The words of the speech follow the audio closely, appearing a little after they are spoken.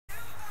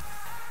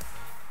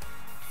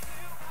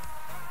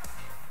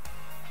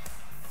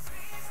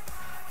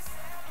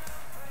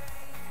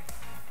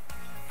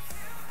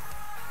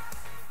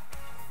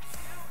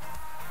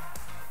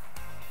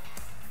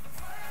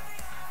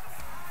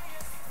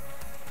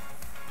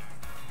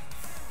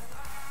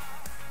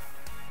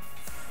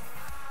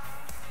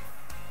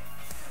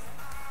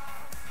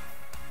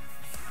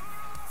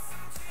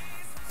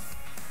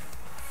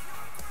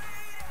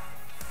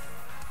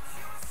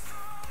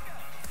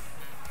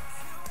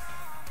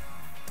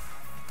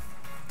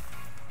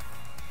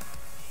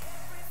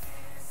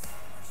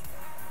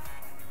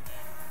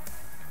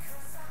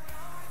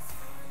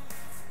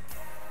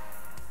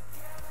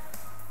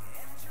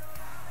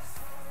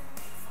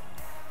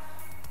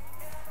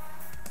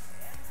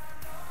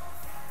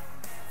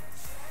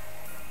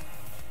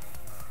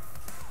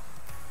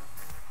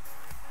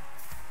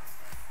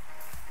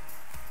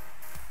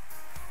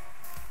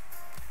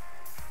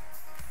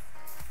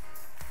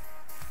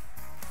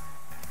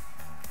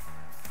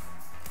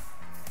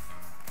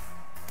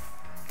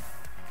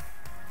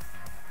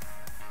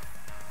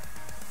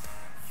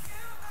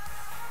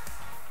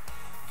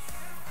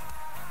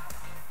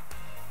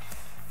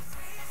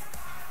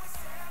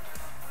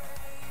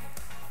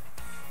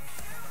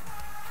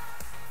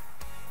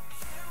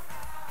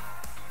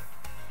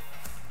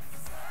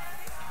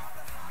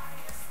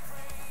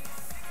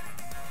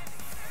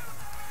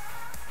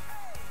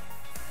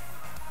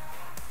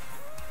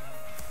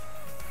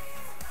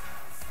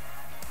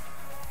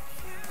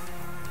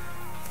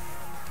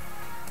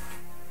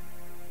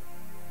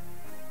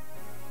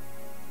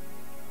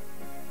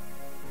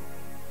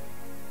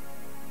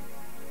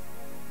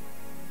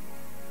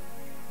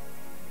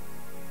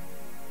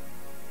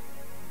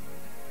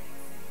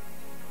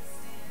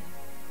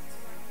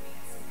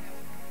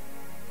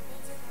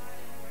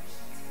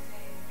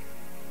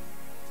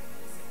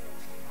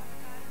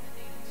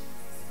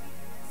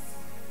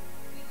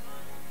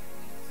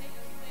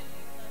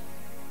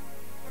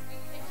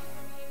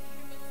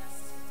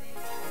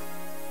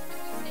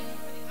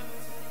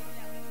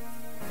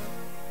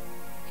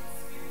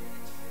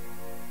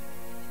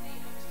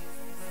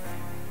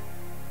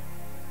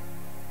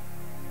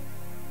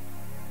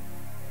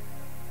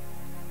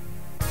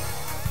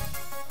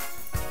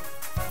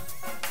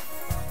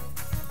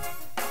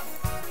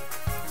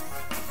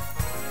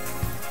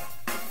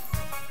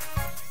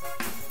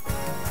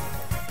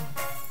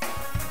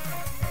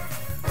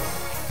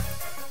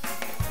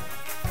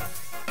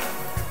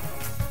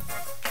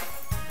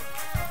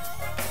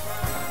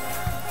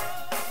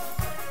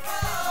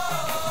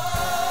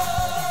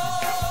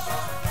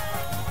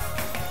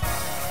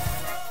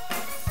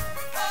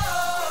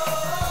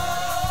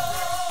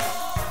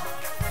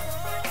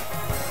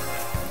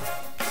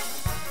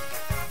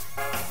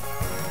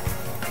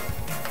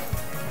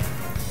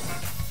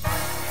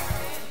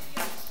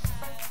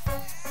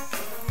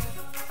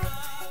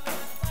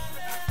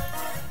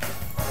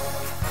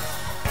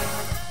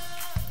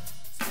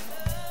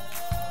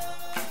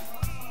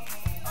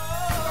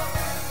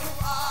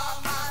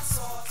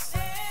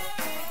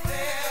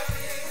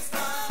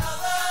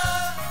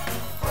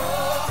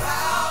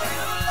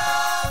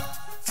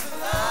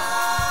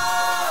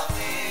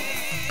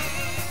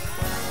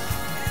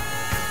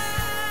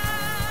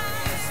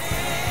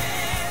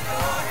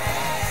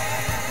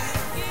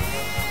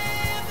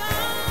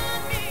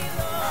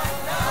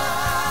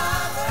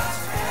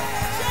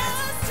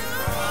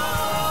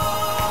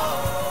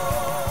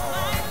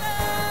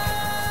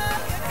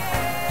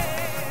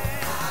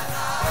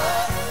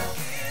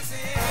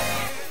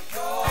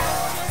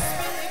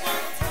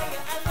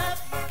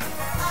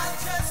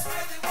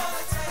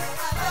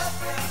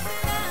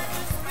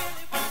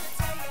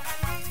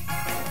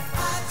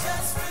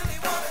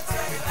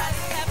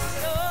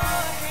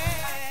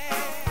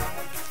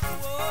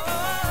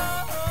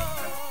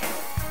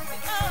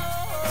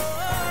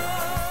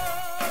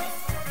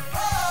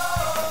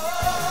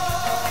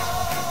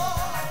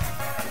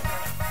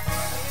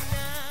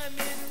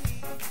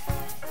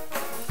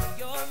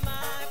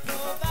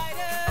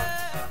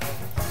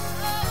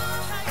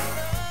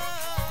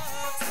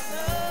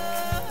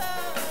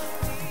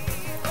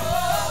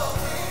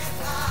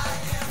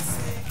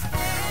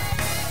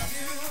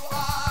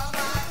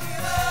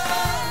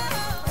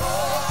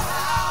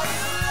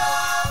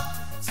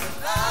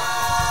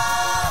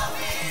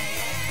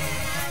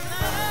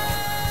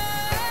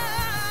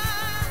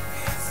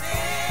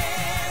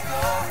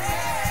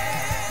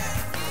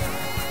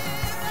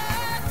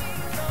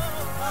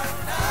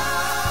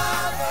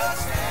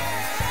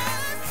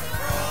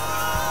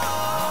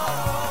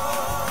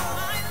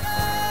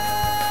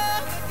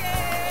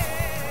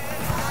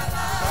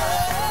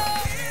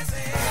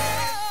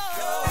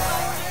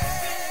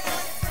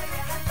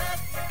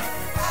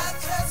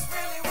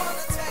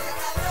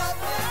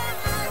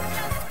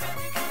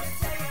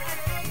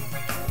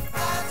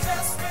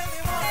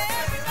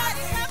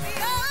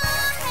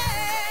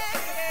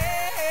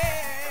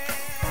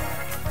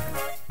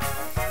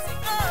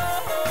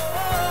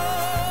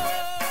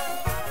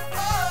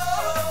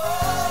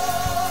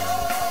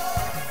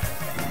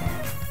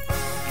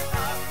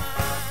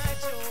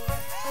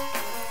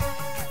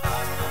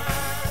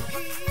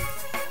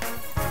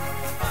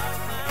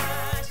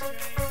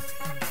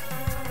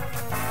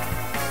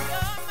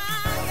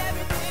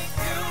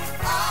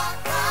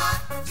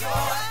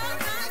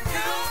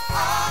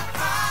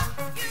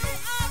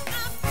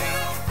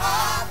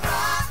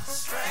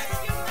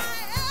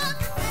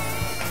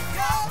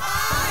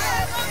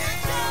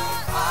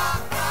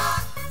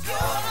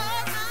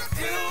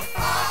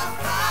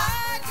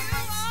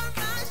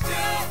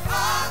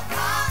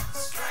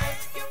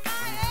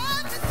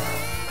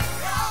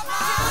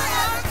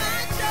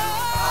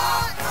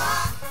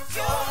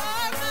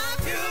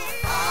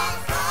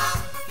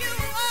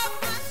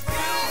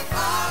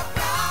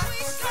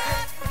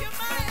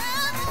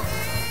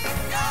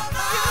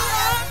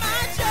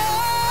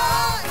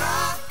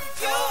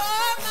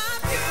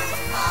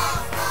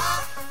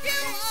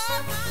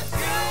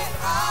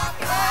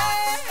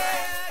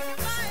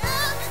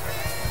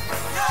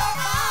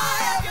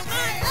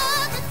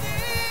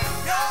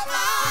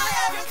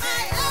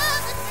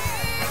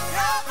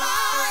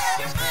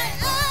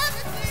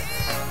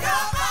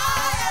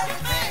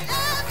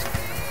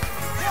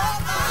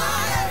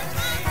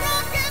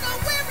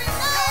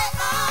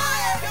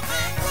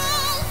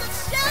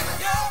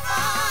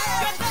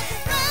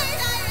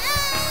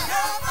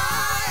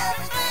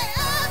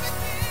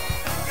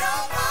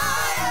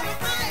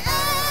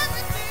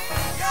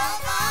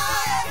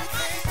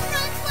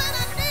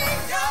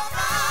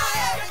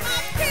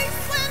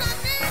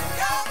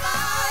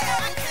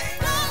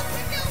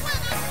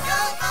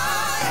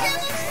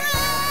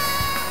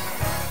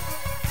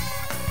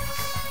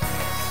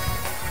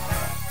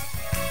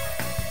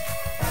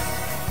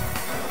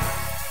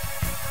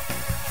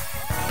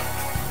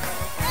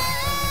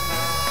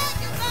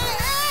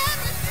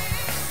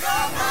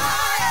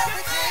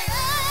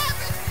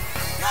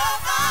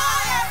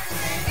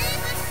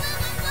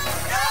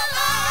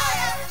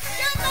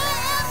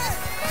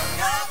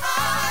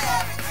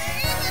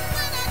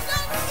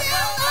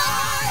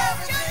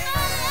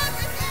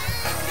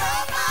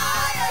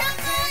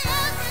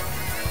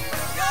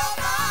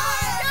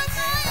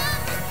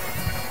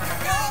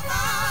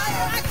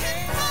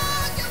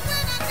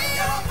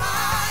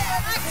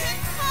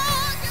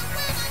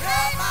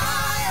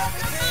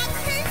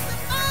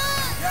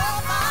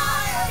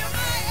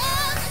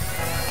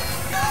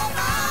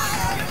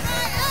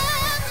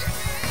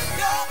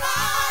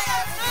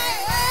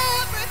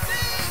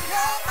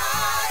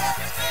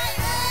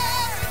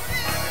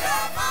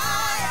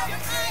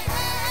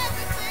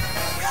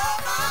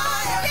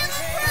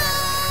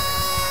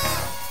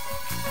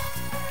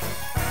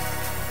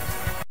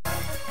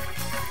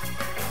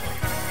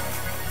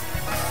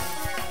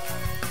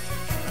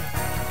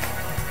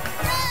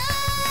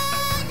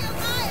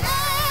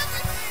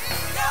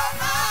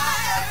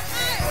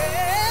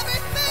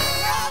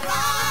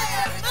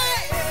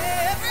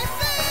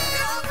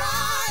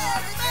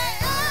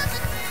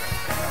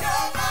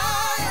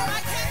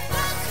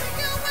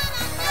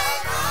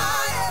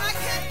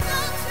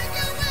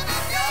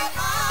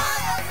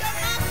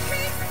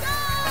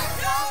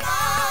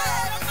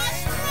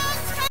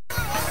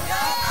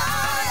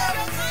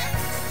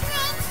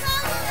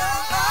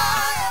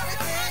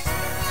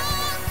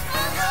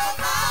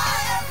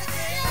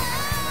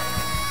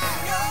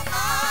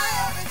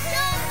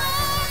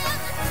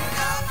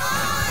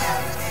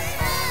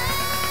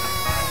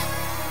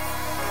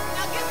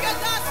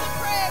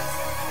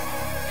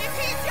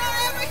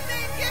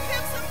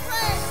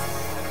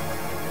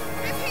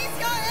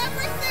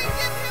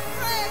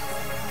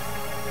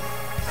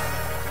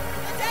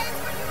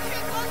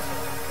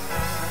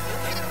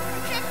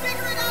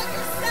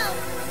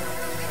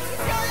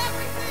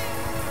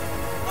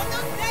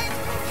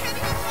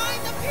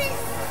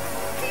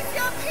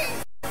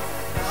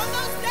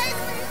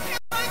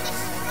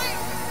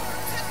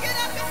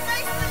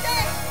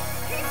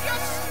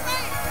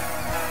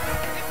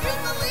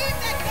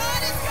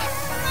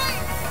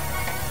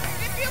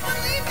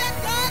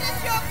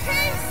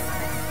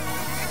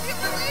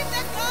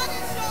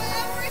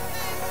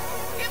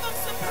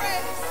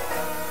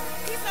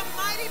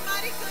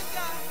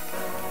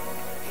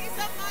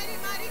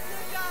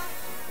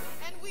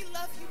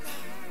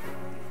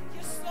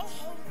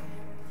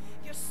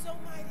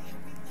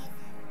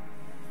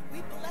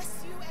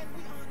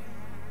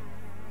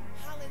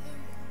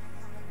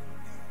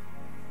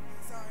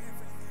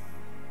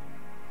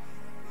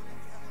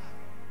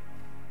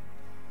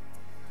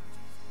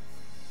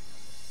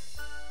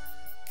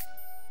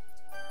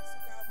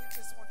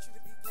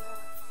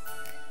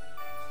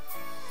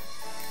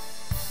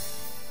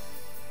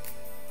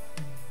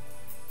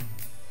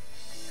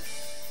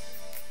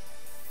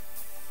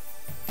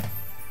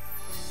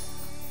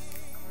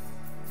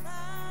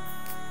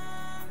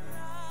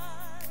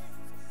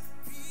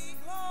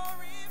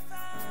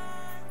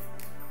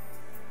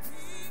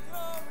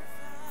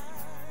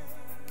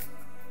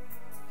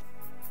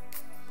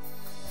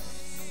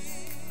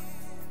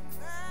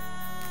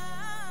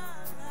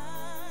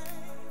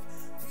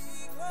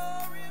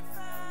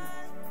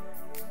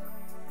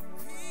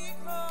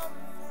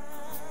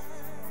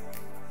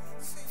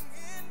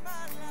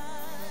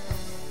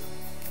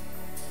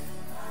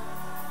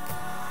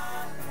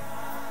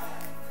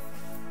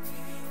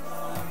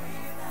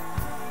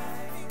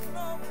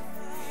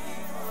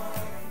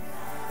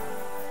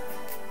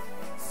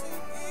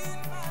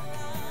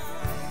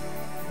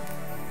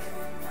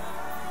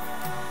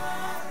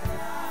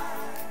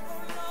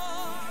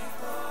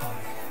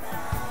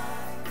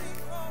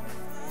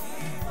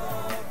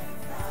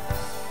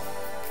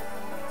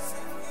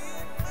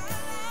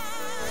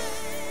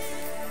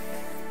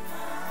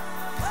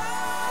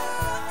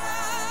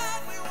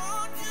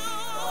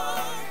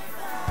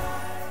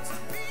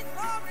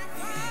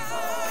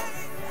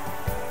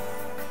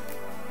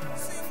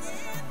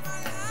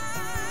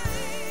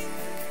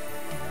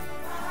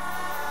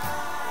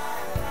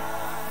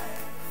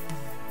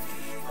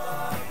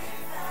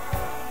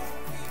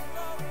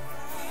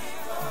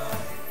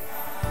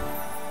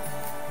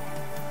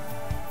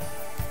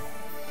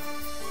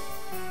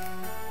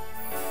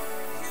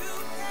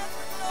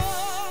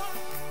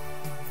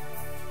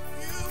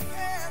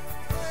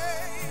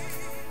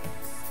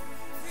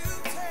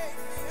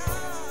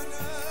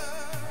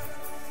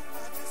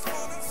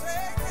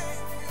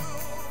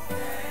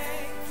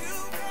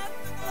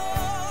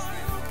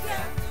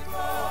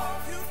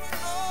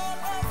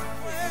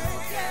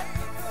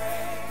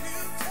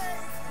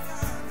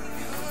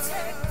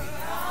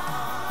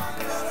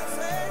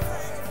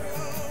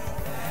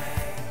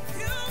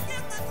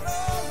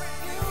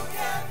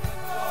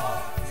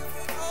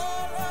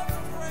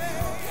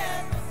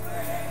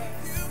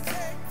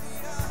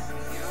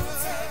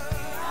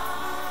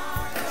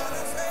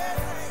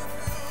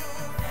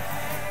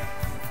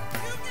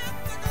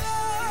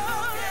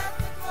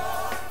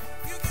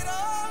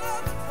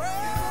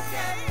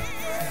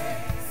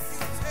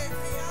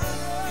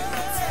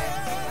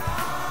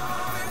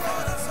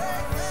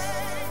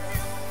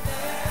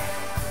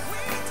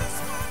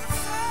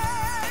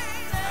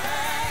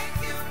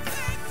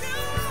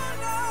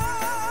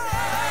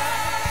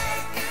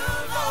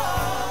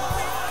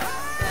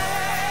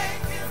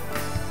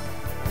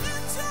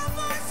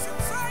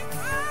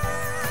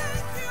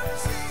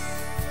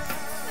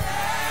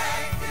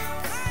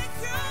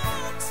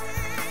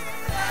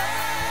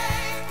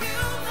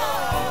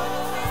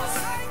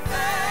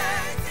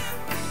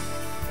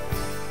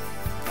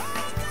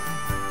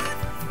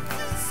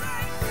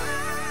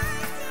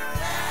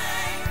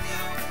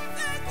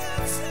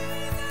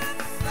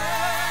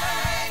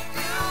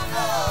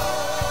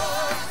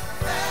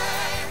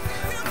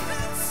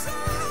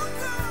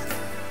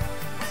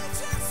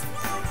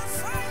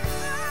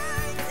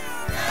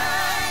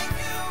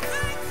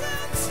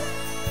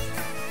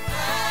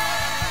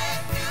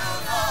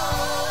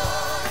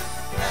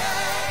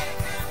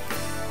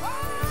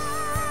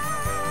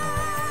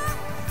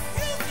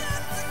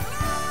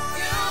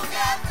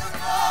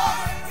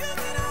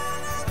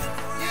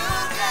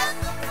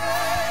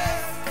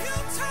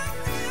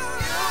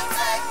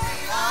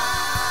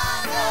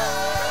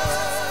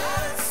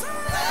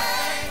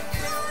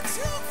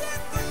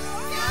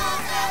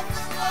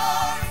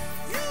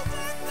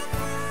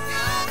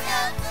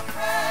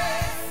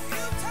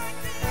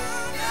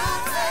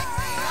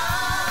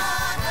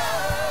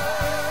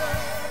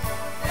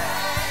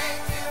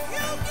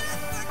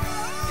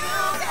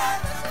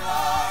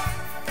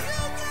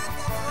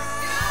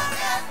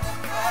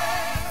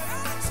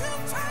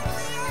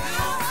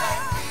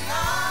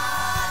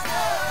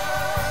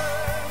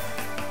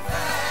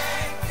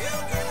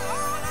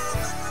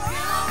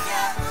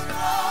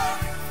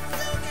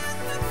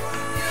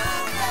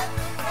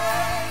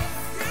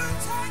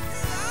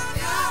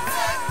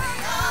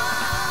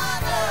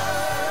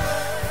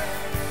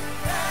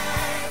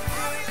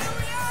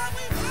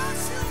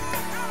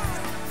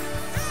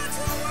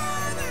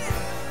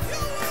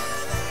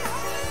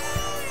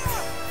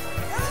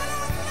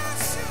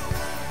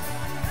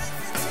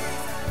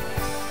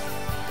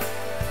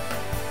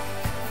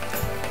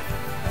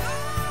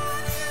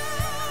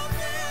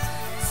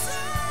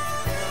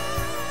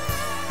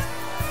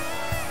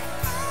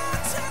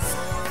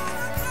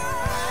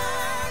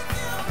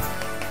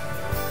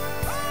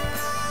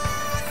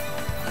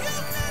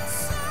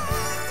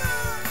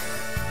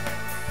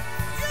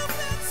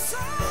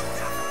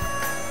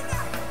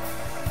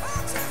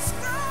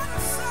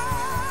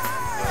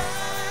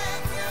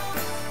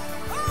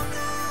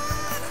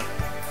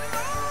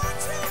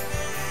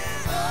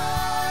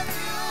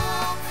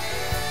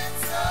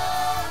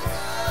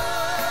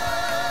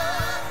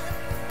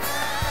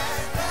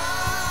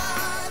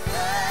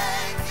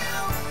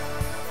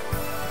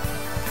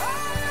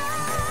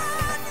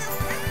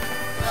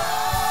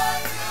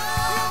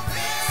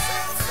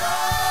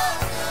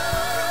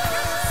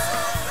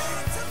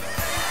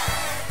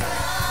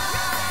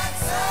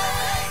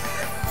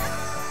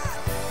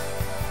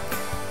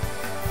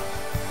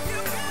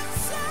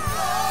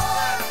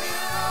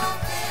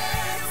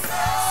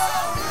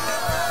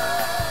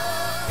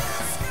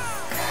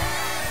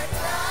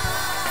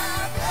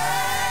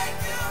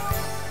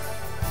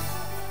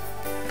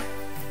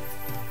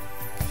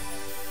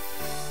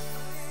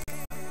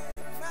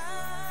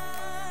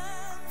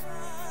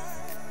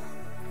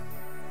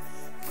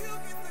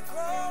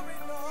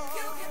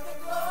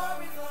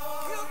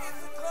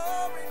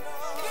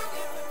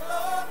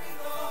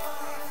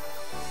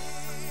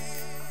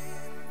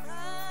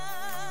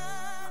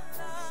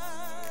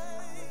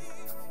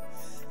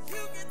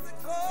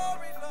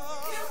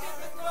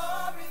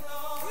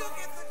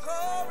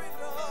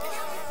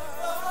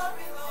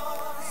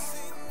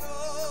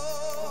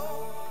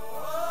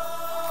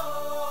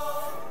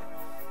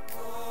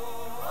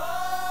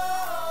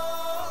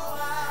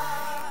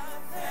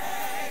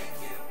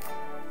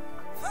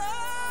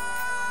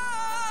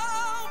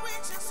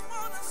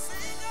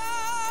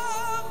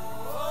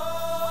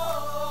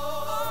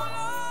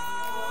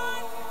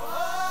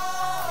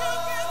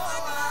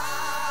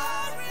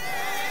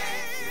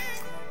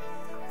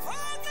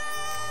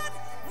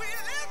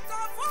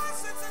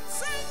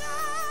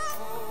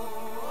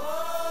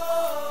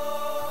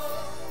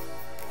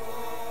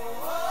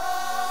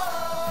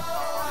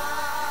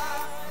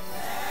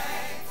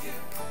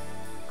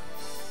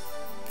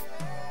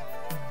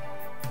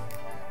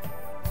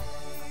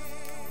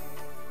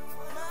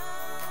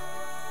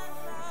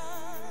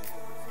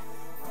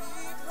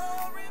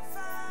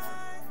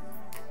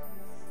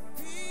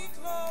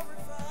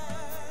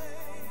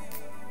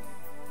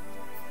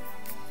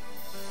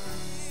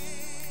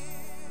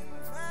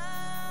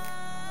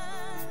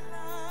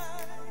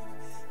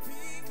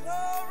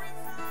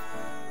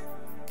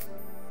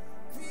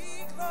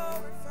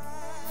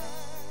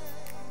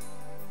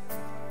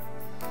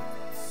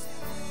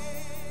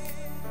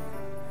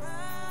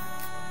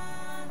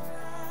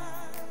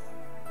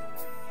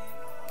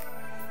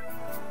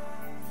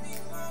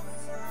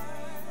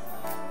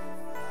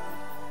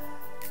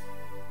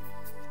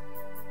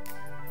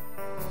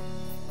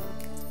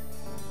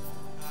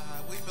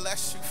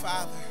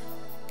Father.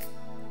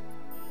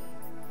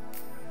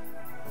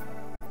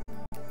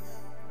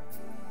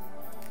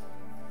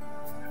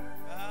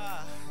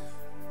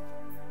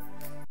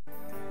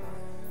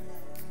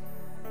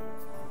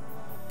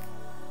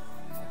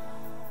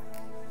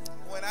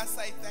 When I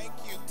say thank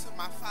you to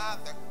my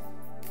Father,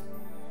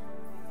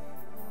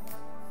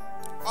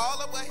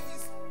 all of what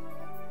he's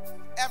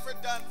ever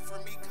done for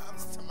me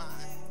comes to mind.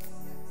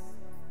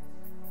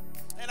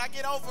 And I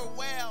get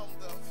overwhelmed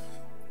of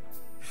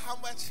how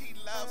much he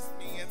loves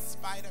me in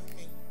spite of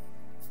me.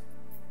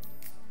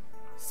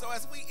 So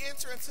as we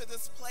enter into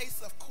this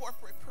place of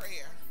corporate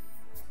prayer,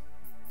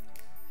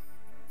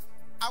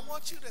 I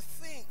want you to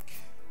think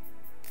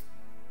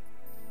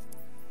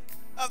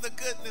of the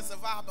goodness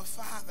of Abba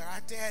Father,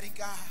 our Daddy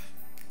God.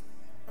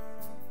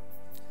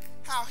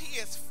 How he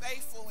is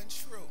faithful and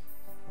true.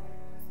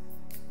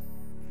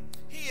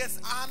 He is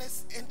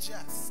honest and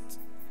just.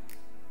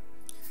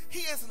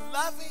 He is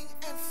loving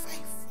and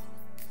faithful.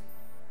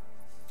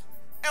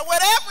 And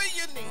whatever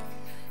you need,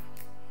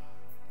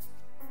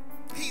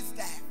 he's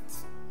that.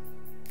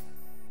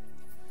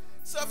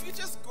 So if you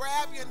just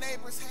grab your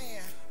neighbor's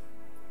hand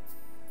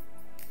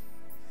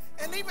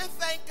and even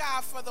thank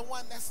God for the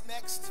one that's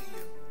next to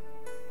you.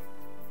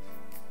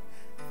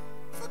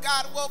 For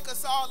God woke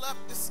us all up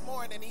this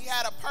morning. He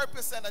had a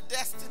purpose and a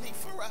destiny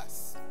for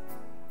us.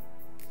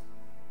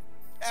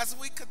 As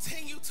we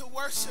continue to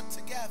worship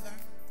together,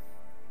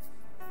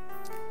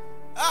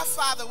 our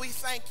Father, we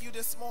thank you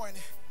this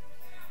morning.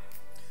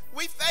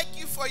 We thank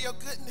you for your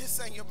goodness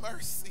and your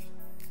mercy.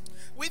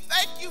 We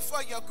thank you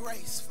for your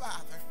grace,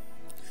 Father.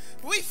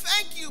 We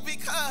thank you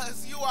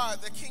because you are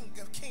the King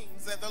of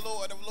Kings and the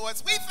Lord of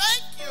Lords. We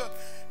thank you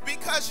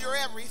because you're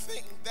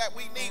everything that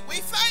we need. We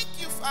thank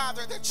you,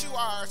 Father, that you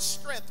are our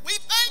strength. We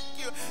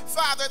thank you,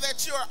 Father,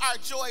 that you're our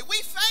joy. We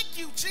thank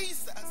you,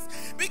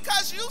 Jesus,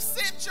 because you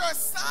sent your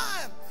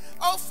Son.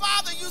 Oh,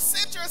 Father, you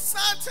sent your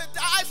Son to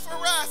die for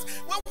us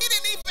when we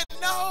didn't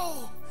even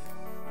know.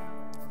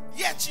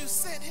 Yet you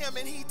sent him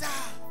and he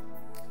died.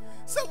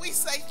 So we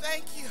say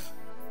thank you.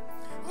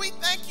 We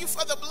thank you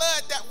for the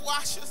blood that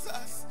washes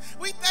us.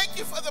 We thank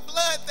you for the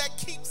blood that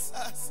keeps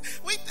us.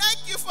 We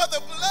thank you for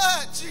the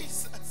blood,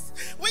 Jesus.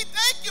 We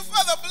thank you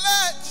for the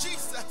blood,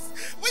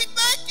 Jesus. We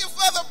thank you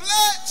for the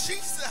blood,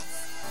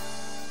 Jesus.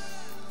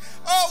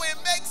 Oh, it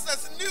makes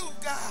us new,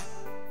 God.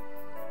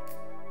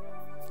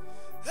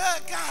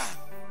 God.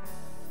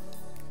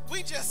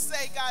 We just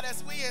say, God,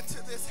 as we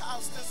enter this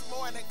house this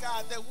morning,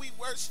 God, that we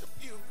worship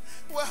you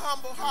with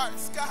humble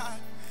hearts, God.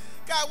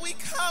 God, we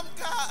come,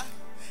 God,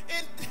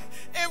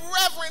 in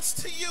reverence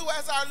to you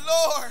as our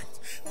Lord.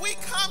 We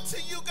come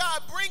to you,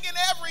 God, bringing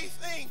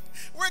everything.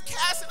 We're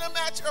casting them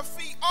at your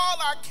feet, all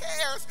our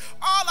cares,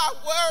 all our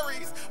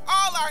worries,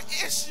 all our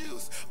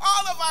issues,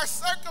 all of our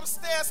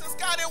circumstances,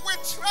 God, and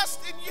we're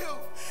trusting you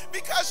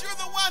because you're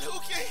the one who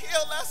can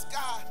heal us,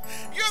 God.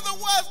 You're the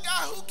one,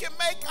 God, who can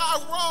make our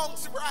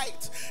wrongs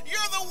right.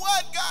 You're the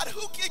one, God,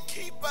 who can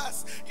keep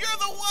us. You're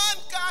the one,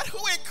 God,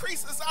 who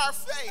increases our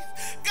faith.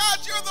 God,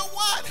 you're the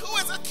one who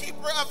is a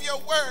keeper of your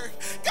word.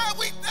 God,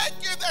 we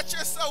thank you that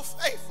you're so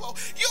faithful.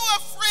 You're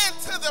a friend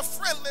to the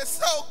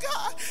friendless, oh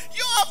God.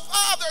 You're a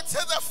father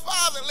to the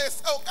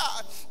fatherless, oh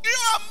God. You're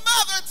a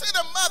mother to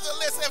the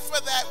motherless, and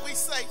for that we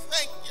say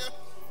thank you.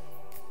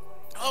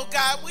 Oh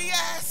God, we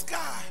ask,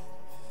 God,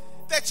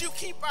 that you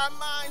keep our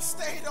minds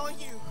stayed on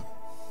you.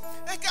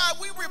 And God,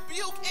 we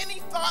rebuke any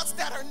thoughts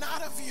that are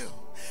not of you.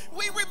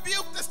 We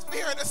rebuke the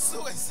spirit of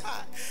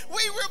suicide.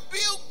 We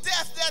rebuke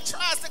death that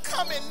tries to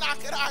come and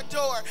knock at our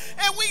door.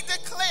 And we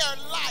declare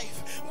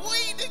life.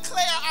 We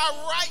declare our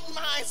right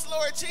minds,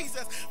 Lord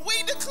Jesus.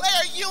 We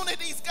declare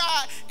unities,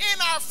 God,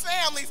 in our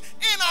families,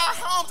 in our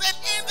homes, and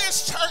in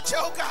this church,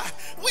 oh God.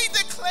 We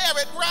declare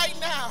it right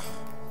now.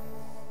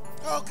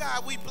 Oh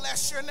God, we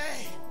bless your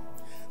name.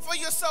 For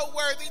you're so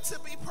worthy to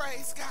be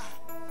praised,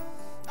 God.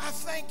 I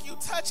thank you.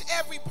 Touch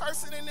every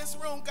person in this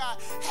room,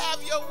 God.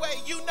 Have your way.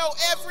 You know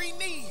every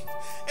need.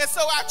 And so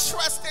I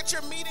trust that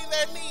you're meeting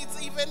their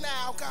needs even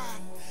now,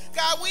 God.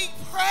 God, we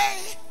pray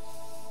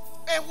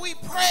and we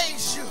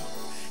praise you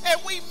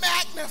and we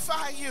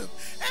magnify you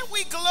and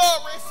we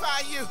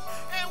glorify you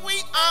and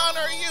we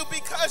honor you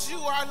because you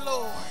are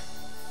Lord.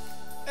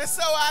 And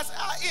so as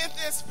I end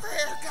this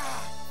prayer,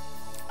 God,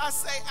 I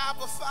say,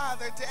 Abba,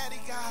 Father, Daddy,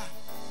 God,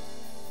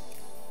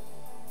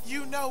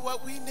 you know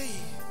what we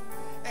need.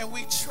 And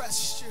we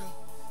trust you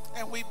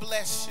and we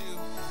bless you.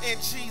 In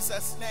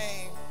Jesus'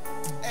 name,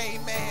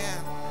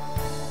 amen.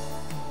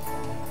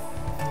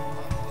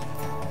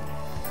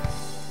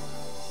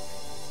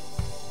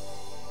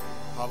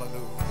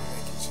 Hallelujah.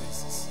 Thank you,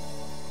 Jesus.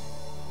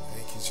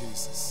 Thank you,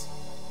 Jesus.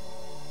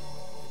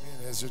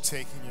 Amen. As you're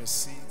taking your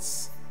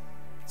seats,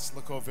 just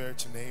look over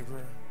at your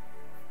neighbor.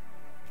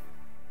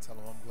 Tell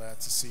them I'm glad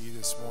to see you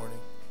this morning.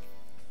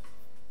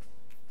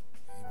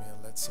 Amen.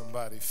 Let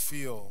somebody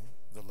feel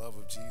the love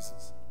of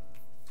Jesus.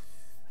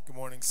 Good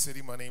morning,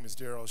 City. My name is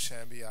Daryl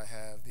Shamby. I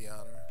have the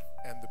honor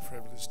and the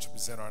privilege to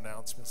present our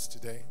announcements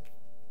today.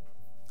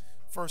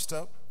 First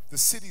up, the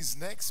city's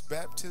next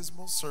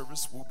baptismal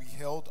service will be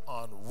held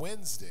on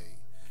Wednesday,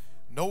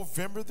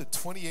 November the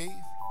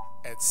 28th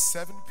at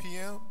 7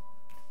 p.m.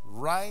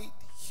 right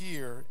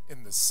here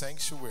in the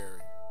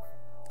sanctuary.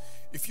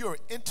 If you are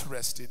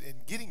interested in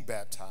getting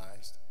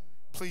baptized,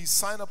 please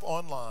sign up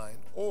online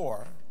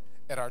or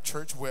at our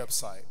church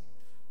website,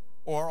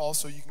 or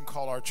also you can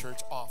call our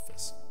church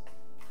office.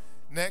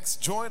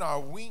 Next, join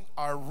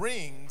our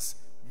Rings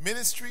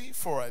ministry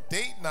for a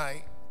date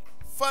night,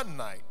 fun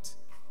night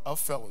of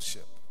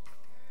fellowship.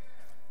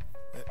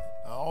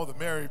 All the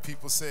married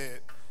people said,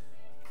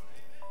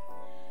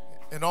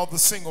 and all the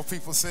single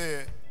people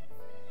said,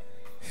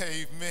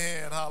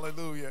 amen,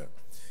 hallelujah.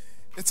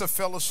 It's a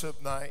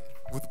fellowship night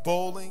with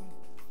bowling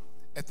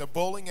at the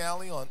bowling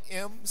alley on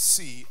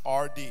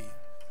MCRD.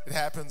 It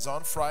happens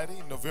on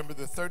Friday, November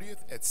the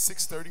 30th at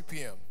 6:30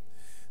 p.m.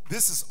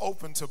 This is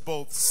open to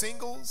both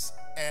singles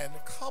and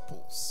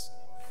couples,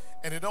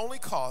 and it only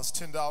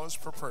costs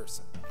 $10 per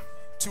person.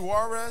 To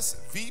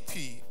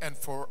RSVP and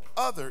for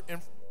other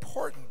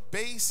important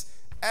base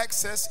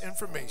access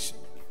information,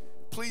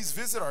 please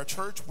visit our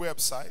church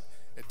website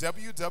at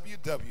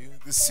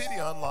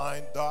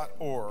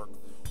www.thecityonline.org,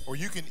 or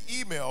you can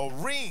email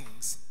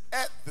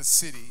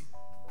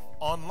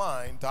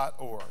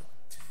rings@thecityonline.org.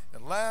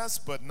 And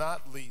last but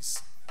not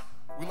least,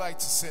 we like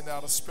to send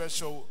out a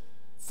special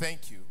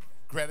thank you,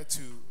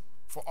 gratitude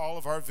for all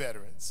of our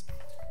veterans.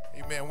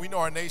 Amen. We know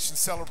our nation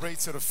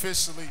celebrates it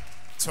officially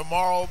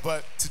tomorrow,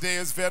 but today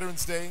is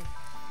Veterans Day.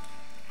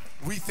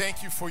 We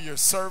thank you for your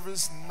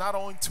service, not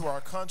only to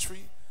our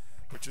country,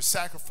 but your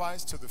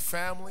sacrifice to the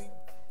family,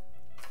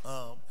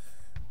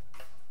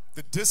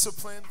 the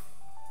discipline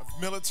of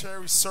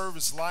military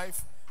service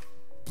life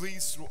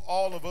bleeds through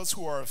all of us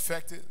who are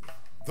affected,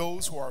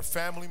 those who are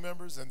family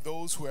members and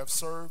those who have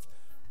served.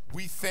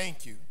 We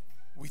thank you.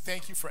 We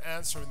thank you for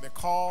answering the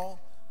call,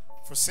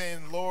 for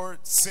saying, Lord,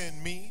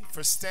 send me,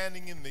 for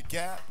standing in the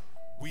gap.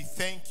 We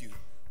thank you.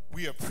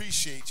 We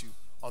appreciate you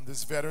on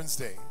this Veterans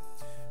Day.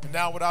 And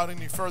now, without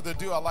any further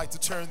ado, I'd like to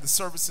turn the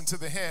service into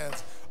the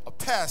hands of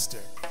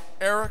Pastor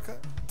Erica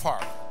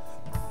Parker.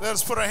 Let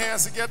us put our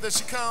hands together as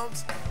she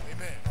comes.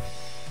 Amen.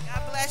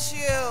 God bless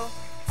you.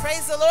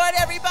 Praise the Lord,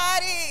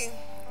 everybody.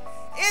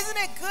 Isn't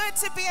it good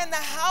to be in the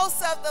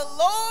house of the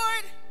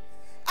Lord?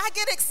 I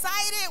get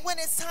excited when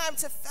it's time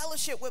to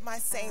fellowship with my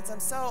saints. I'm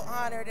so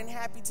honored and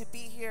happy to be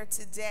here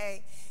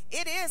today.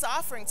 It is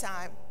offering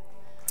time.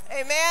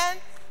 Amen.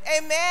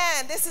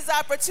 Amen. This is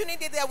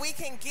opportunity that we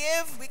can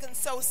give. We can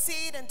sow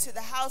seed into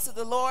the house of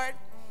the Lord.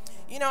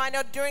 You know, I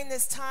know during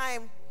this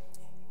time,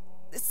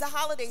 it's the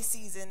holiday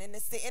season and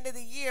it's the end of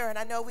the year, and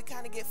I know we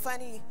kind of get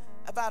funny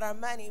about our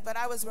money, but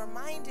I was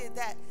reminded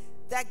that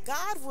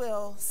God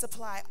will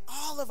supply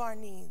all of our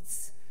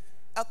needs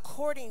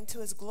according to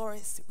his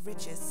glorious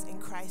riches in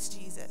Christ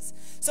Jesus.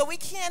 So we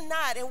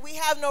cannot and we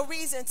have no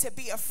reason to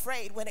be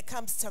afraid when it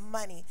comes to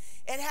money.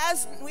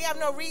 We have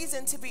no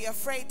reason to be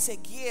afraid to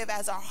give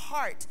as our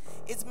heart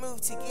is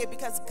moved to give,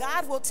 because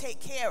God will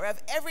take care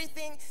of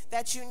everything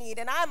that you need.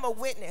 And I'm a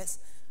witness.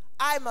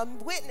 I'm a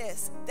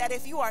witness that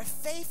if you are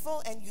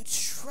faithful and you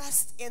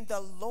trust in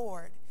the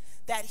Lord,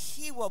 that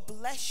he will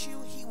bless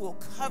you, he will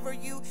cover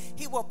you,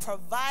 he will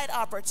provide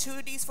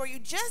opportunities for you.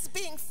 Just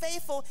being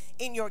faithful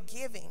in your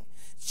giving,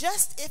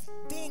 just if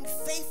being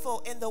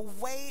faithful in the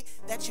way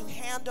that you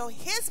handle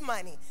his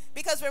money,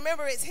 because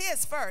remember, it's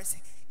his first.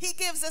 He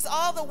gives us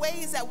all the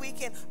ways that we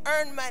can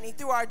earn money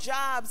through our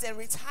jobs and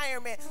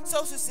retirement,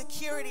 Social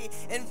Security,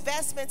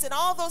 investments, and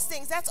all those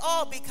things. That's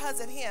all because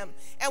of him.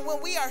 And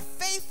when we are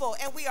faithful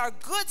and we are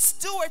good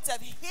stewards of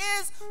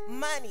his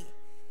money,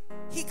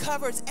 he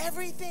covers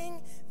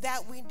everything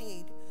that we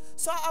need.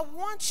 So I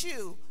want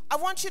you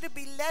to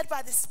be led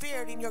by the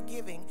Spirit in your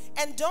giving.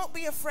 And don't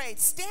be afraid.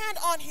 Stand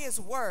on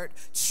his word.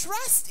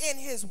 Trust in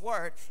his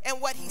word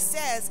and what he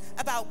says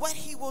about what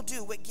he will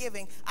do with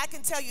giving. I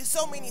can tell you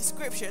so many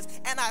scriptures,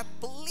 and I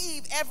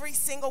believe every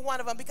single one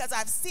of them because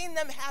I've seen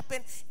them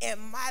happen in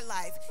my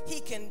life.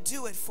 He can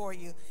do it for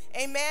you.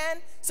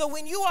 Amen? So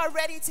when you are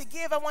ready to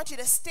give, I want you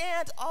to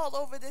stand all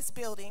over this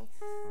building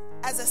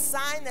as a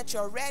sign that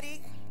you're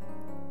ready.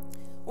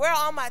 Where are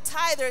all my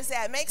tithers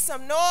at? Make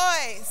some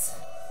noise.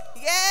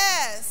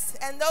 Yes.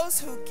 And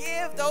those who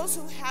give, those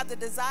who have the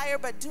desire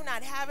but do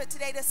not have it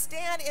today, to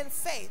stand in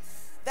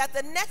faith that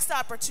the next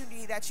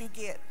opportunity that you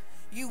get,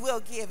 you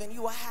will give and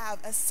you will have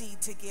a seed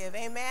to give.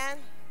 Amen.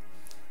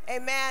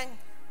 Amen.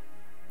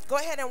 Go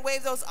ahead and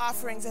wave those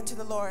offerings into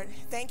the Lord.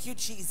 Thank you,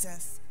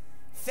 Jesus.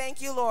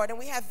 Thank you, Lord. And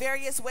we have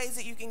various ways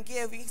that you can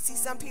give. You see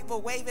some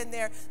people waving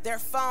their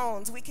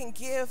phones. We can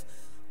give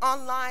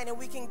online, and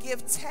we can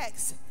give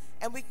text,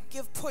 and we can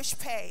give push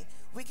pay.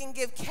 We can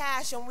give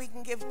cash, and we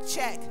can give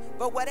check.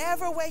 But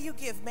whatever way you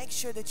give, make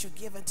sure that you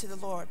give unto the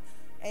Lord.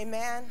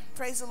 Amen.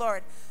 Praise the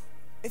Lord.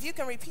 If you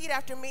can repeat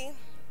after me.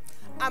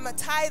 I'm a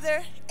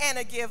tither and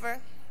a giver.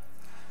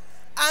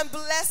 I'm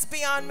blessed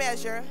beyond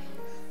measure.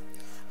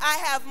 I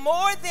have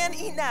more than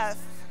enough,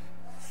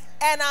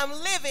 and I'm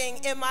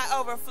living in my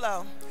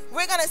overflow.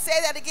 We're going to say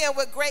that again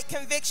with great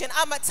conviction.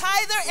 I'm a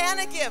tither and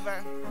a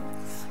giver.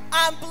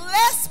 I'm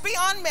blessed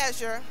beyond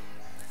measure.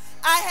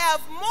 I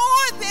have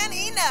more than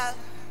enough,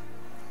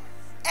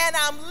 and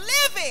I'm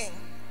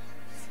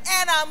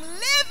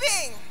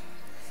living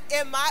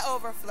in my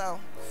overflow.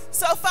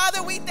 So,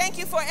 Father, we thank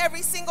you for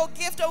every single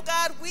gift, oh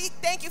God. We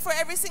thank you for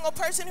every single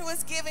person who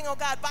is giving, oh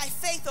God, by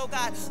faith, oh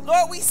God.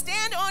 Lord, we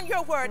stand on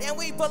your word and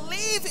we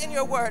believe in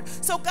your word.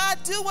 So, God,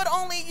 do what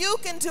only you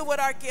can do with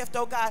our gift,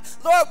 oh God.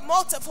 Lord,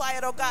 multiply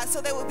it, oh God,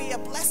 so there will be a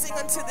blessing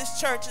unto this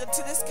church,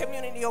 unto this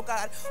community, oh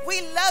God.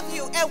 We love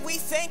you and we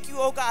thank you,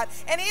 oh God.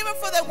 And even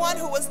for the one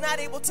who was not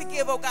able to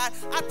give, oh God,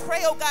 I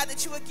pray, oh God,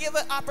 that you would give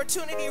an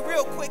opportunity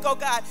real quick, oh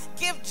God.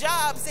 Give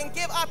jobs and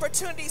give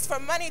opportunities for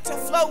money to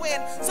flow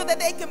in so that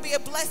they can be a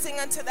blessing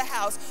unto the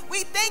house.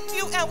 We thank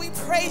you and we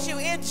praise you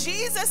in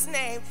Jesus'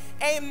 name.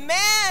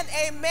 Amen.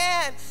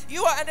 Amen.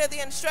 You are under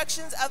the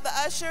instructions of the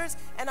ushers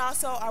and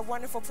also our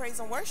wonderful praise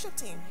and worship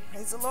team.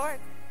 Praise the Lord.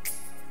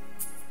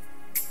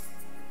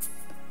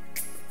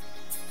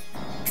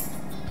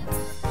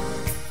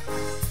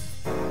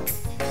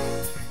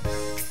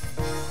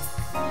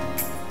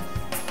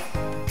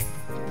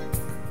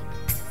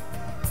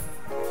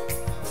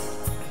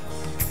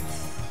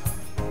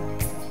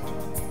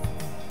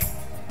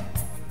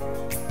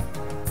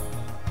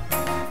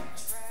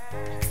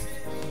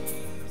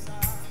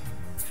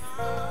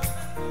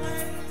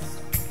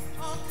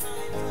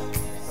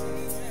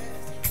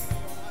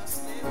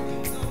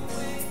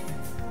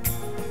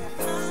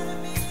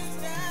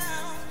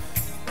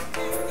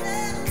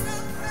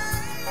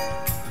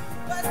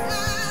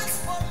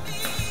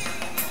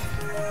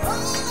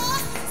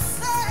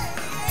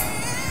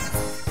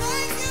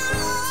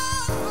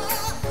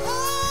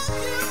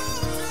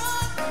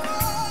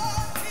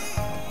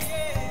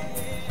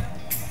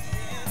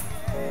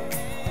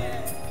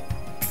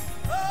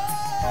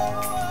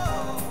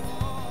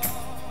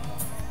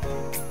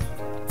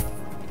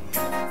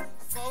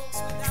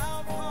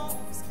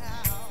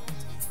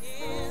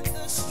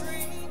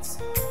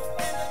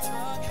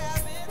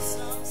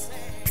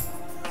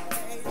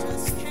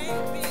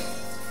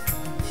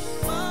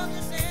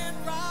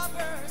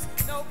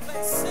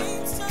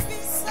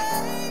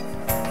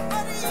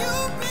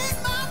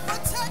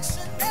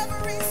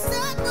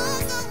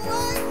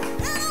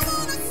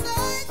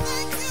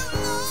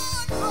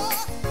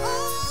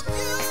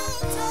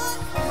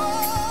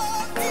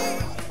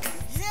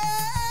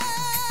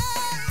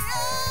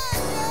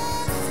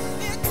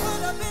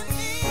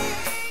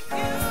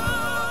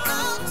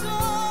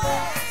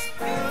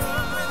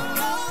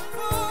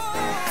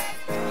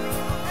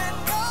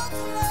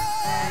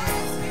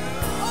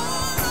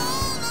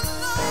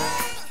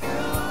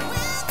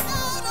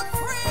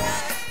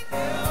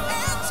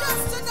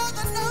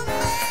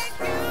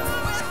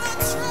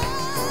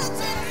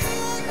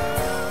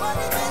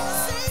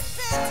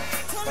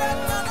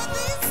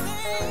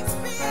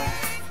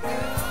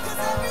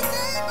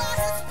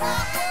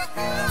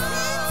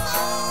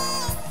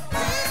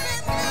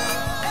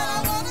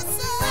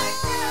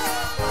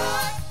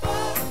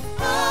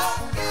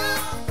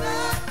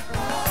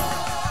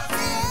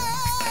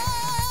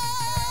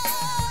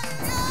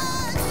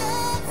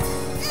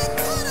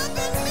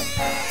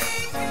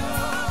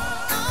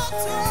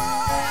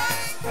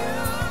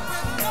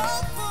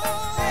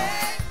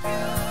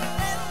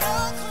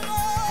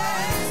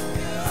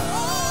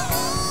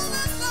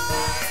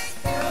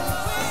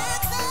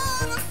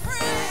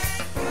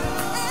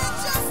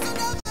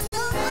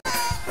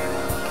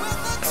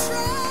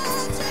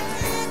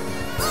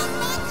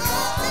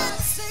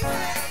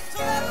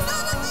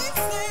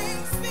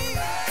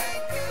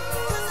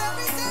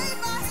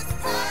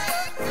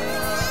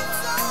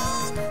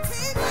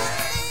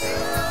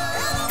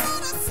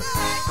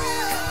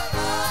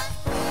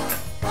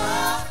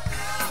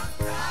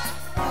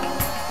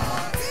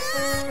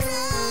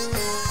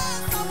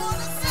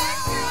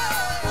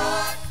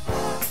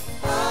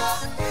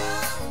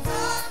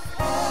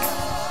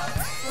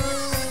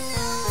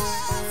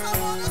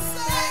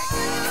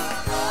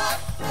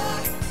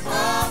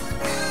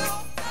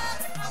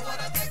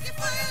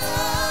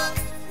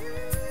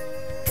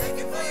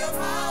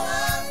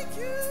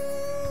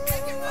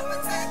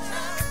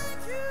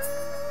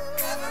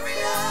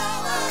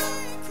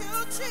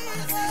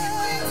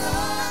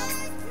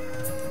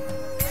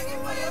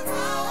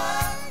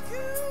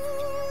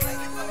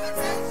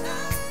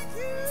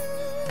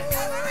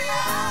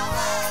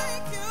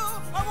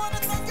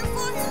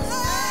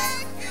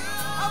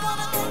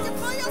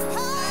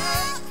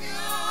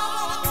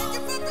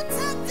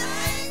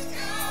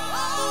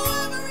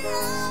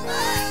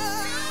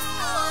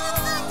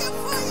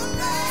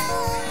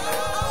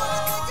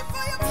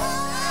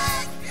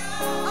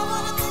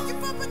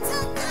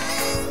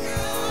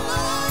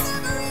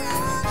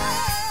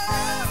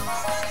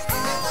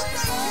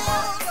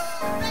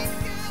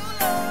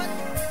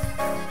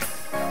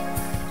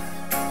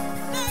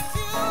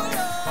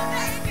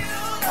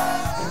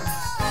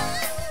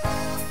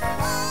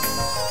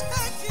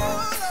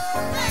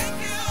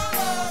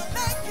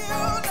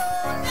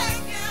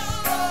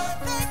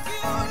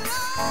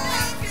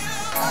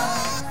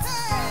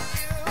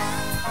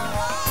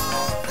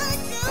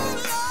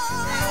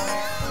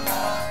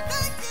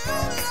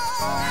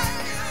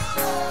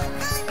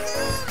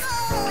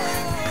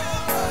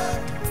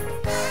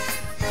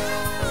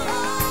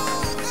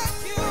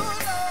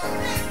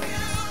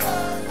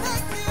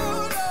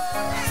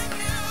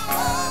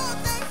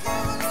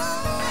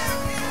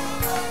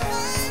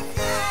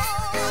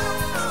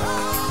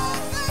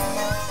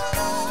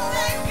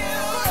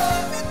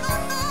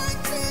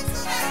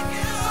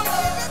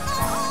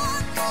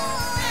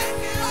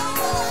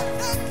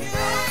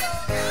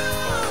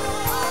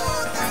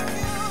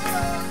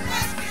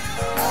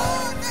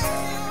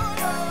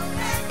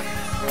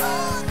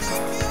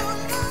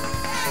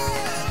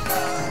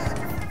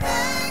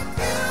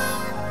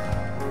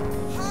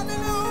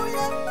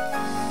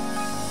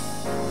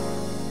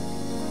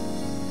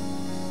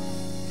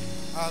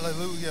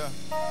 Hallelujah.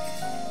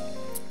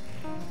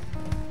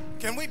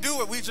 Can we do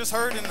what we just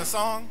heard in the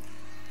song?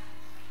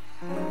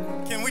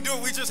 Can we do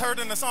what we just heard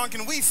in the song?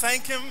 Can we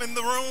thank him in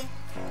the room?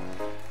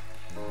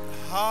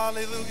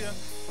 Hallelujah.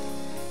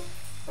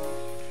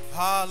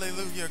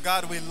 Hallelujah.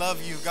 God, we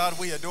love you. God,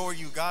 we adore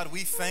you. God, we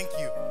thank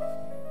you.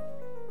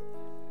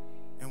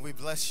 And we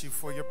bless you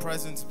for your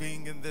presence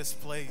being in this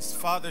place.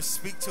 Father,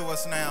 speak to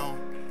us now.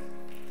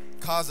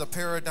 Cause a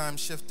paradigm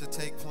shift to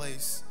take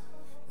place.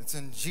 It's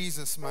in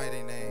Jesus'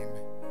 mighty name.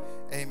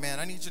 Amen.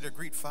 I need you to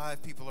greet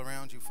 5 people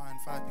around you.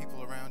 Find 5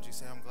 people around you.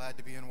 Say, I'm glad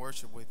to be in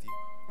worship with you.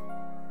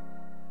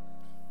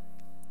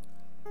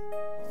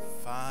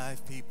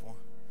 5 people.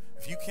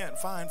 If you can't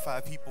find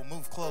 5 people,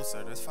 move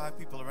closer. There's 5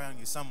 people around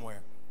you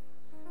somewhere.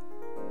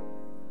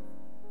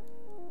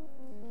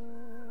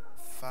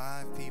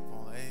 5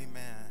 people.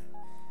 Amen.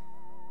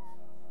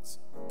 It's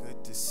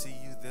good to see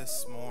you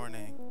this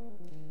morning.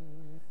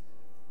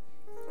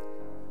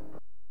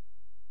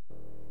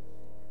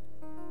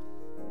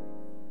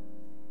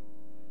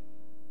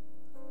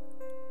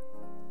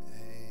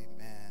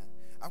 Amen.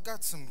 I've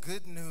got some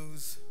good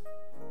news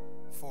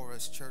for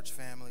us, church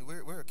family.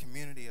 We're a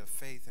community of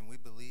faith, and we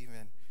believe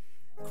in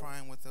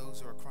crying with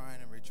those who are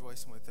crying and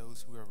rejoicing with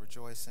those who are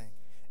rejoicing.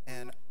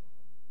 And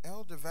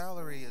Elder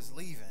Valerie is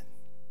leaving.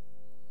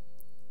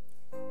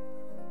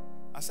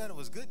 I said it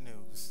was good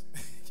news.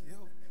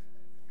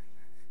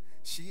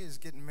 She is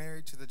getting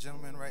married to the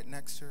gentleman right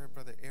next to her,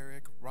 Brother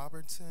Eric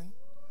Robertson.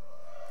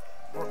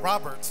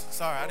 Roberts.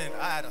 Sorry,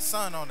 I had a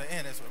son on the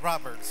end. It's with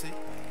Robert. See,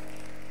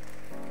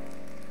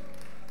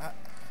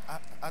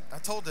 I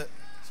told it.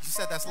 You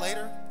said that's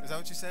later. Is that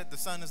what you said? The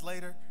son is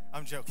later.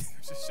 I'm joking.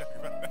 I'm just joking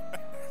about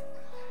that.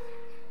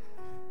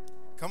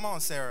 Come on,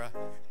 Sarah.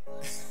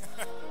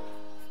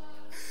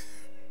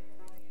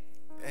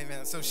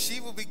 Amen. So she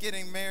will be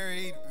getting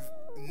married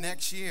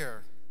next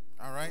year.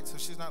 All right. So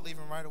she's not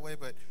leaving right away,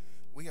 but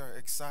we are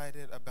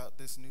excited about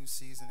this new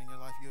season in your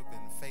life. You have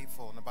been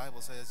faithful, and the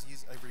Bible says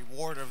he's a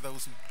rewarder of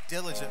those who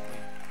diligently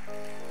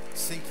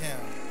seek him.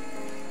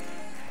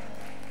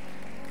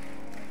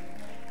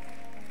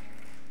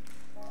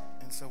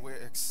 And so we're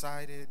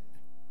excited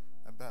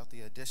about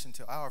the addition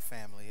to our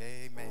family.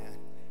 Amen.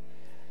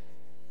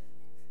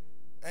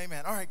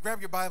 Amen. All right, grab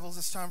your Bibles.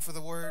 It's time for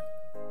the word.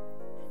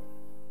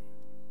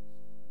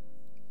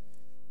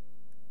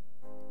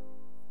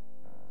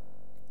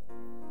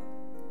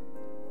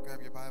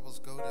 Grab your Bibles.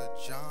 Go to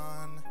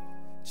John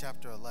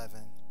chapter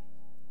 11.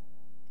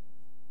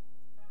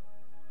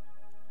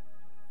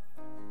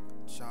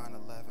 John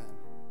 11.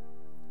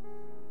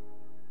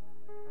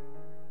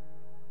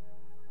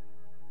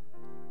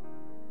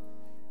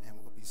 And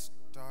we'll be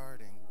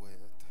starting with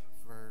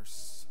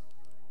verse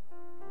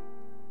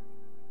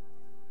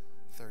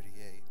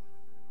 38.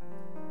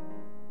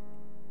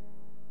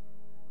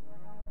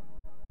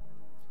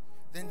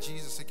 Then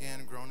Jesus,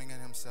 again groaning in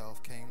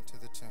himself, came to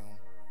the tomb.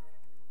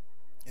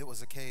 It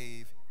was a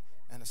cave,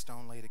 and a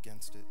stone laid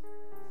against it.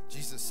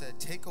 Jesus said,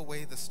 "Take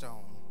away the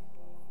stone."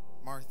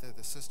 Martha,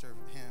 the sister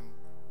of him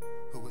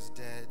who was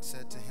dead,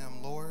 said to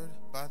him, "Lord,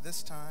 by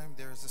this time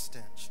there is a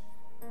stench,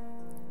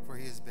 for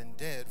he has been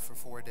dead for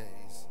 4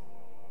 days."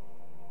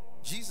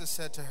 Jesus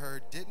said to her,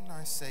 "Didn't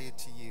I say it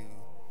to you,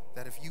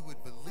 that if you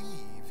would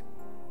believe,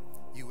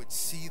 you would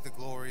see the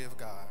glory of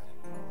God?"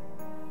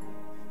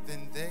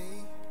 Then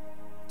they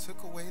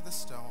took away the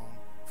stone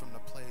from the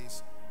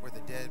place where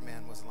the dead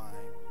man was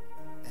lying.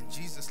 And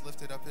Jesus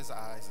lifted up his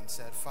eyes and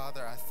said,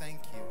 "Father, I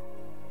thank you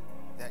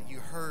that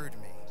you heard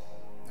me."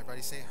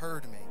 Everybody say,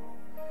 heard me.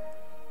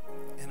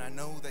 "And I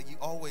know that you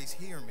always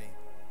hear me.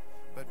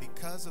 But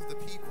because of the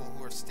people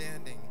who are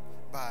standing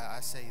by, I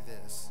say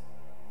this,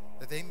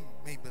 that they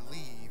may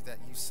believe that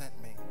you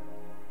sent me."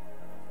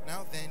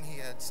 Now then he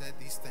had said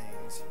these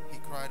things, he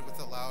cried with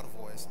a loud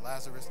voice,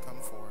 "Lazarus,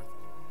 come forth."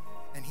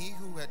 And he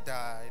who had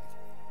died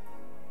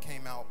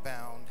came out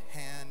bound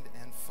hand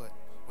and foot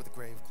with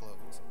grave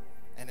clothes,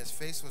 and his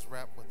face was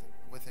wrapped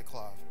with a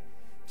cloth.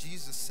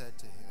 Jesus said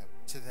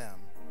to them,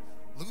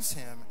 "Loose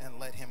him and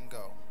let him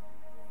go."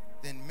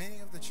 Then many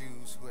of the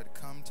Jews who had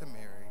come to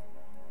Mary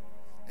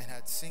and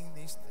had seen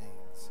these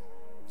things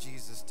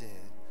Jesus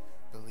did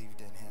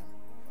believed in him.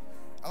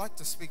 I like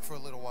to speak for a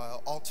little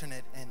while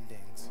alternate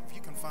endings. If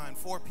you can find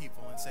 4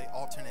 people and say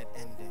alternate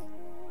ending.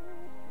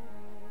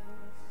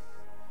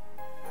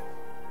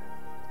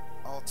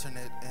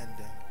 Alternate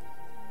ending.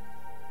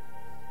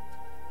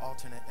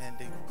 Alternate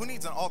ending. Who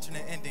needs an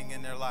alternate ending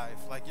in their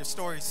life? Like your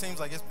story seems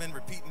like it's been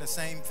repeating the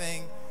same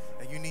thing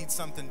and you need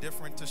something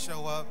different to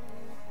show up.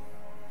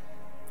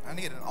 I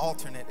need an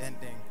alternate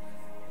ending.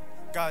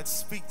 God,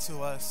 speak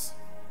to us.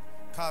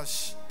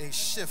 Cause a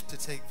shift to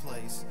take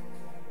place.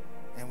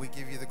 And we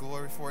give you the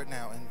glory for it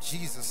now. In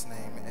Jesus'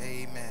 name,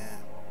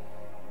 amen.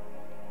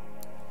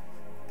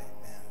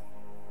 Amen.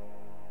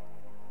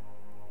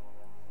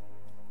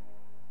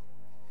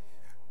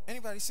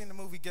 Anybody seen the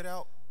movie Get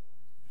Out?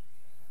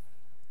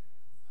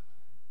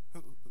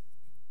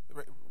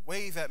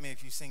 Wave at me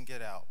if you've seen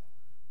Get Out.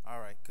 All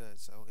right, good.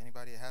 So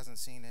anybody that hasn't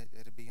seen it,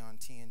 it'll be on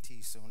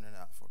TNT soon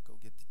enough, or go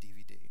get the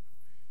DVD.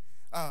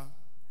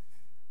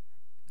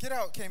 Get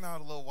Out came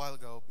out a little while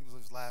ago. It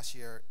was last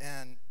year.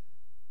 And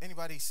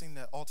anybody seen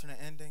the alternate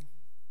ending?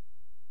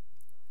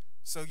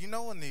 So you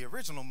know in the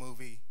original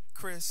movie,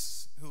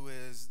 Chris, who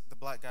is the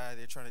black guy,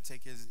 they're trying to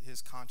take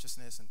his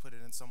consciousness and put it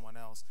in someone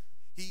else.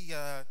 He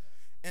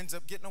ends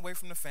up getting away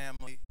from the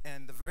family.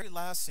 And the very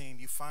last scene,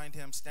 you find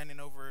him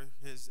standing over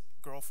his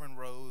girlfriend,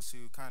 Rose,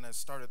 who kind of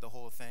started the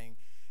whole thing.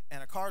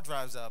 And a car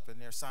drives up, and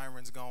there's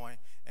sirens going.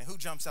 And who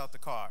jumps out the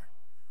car?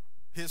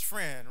 His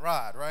friend,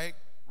 Rod, right?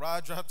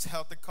 Rod drops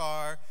out the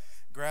car,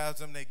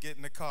 grabs him. They get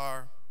in the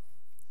car.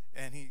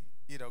 And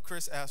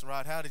Chris asked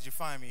Rod, "How did you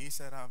find me?" He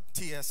said, "I'm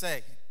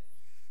TSA."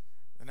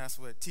 And that's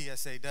what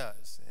TSA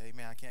does. Hey,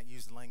 man, I can't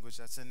use the language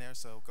that's in there,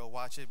 so go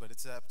watch it. But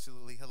it's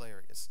absolutely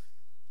hilarious.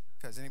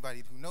 Because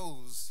anybody who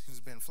knows,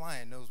 who's been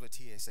flying, knows what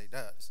TSA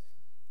does.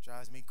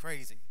 Drives me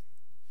crazy.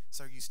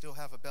 Sir, you still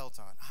have a belt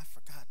on. I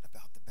forgot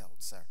about the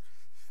belt, sir.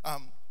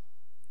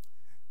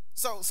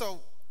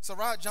 So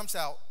Rod jumps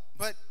out,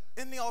 but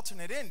in the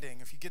alternate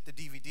ending, if you get the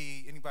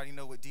DVD, anybody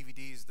know what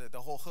DVDs,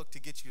 the whole hook to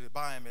get you to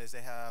buy them is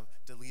they have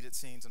deleted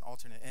scenes and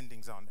alternate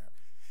endings on there.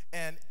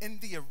 And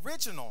in the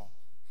original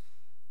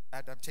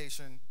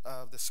adaptation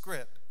of the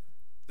script,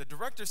 the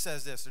director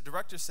says this. The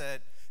director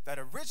said that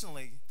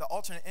originally the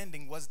alternate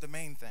ending was the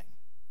main thing.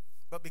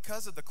 But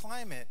because of the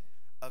climate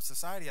of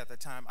society at the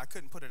time, I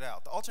couldn't put it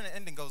out. The alternate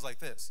ending goes like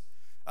this.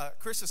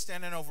 Chris is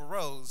standing over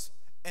Rose,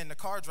 and the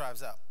car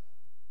drives up.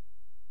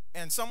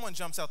 And someone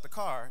jumps out the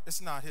car.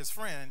 It's not his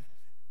friend.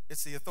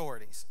 It's the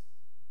authorities.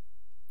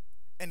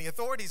 And the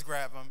authorities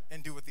grab him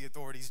and do what the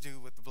authorities do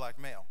with the black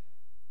male.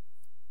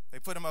 They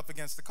put him up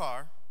against the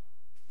car.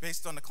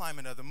 Based on the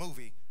climate of the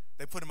movie,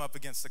 they put him up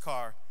against the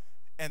car.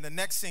 And the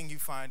next scene you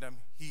find him,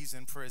 he's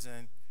in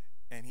prison,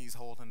 and he's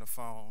holding the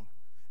phone,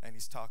 and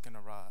he's talking to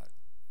Rod.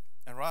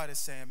 And Rod is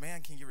saying,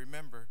 "Man, can you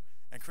remember?"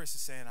 And Chris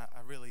is saying, I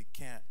really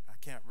can't. I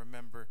can't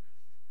remember.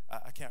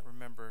 I can't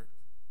remember.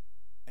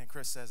 And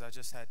Chris says, "I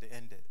just had to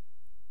end it."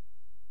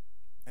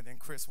 And then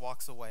Chris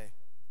walks away,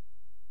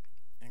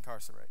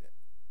 incarcerated.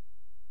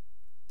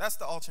 That's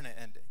the alternate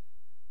ending.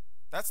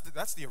 That's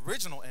the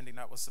original ending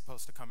that was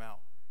supposed to come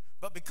out.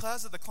 But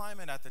because of the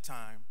climate at the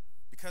time,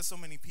 because so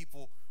many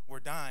people were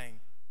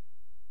dying,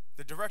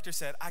 the director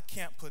said, "I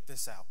can't put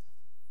this out."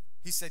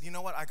 He said, "You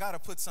know what? I got to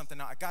put something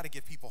out. I got to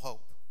give people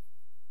hope."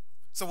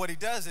 So what he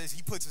does is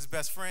he puts his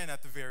best friend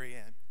at the very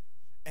end,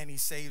 and he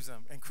saves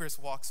him. And Chris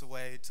walks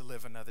away to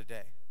live another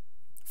day,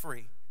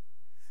 free.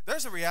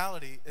 There's a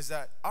reality is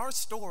that our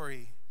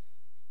story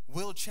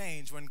will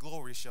change when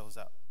glory shows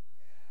up.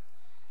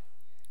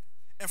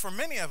 And for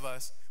many of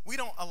us, we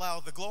don't allow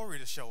the glory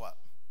to show up.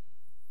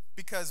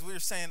 Because we're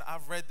saying,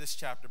 "I've read this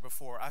chapter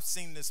before. I've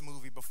seen this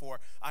movie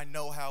before. I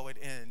know how it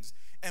ends."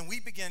 And we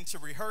begin to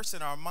rehearse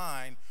in our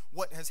mind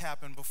what has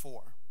happened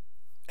before.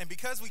 And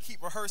because we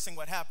keep rehearsing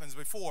what happens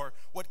before,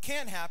 what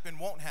can happen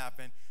won't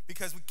happen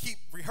because we keep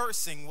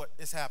rehearsing what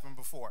has happened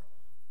before.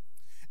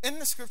 In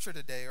the scripture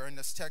today, or in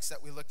this text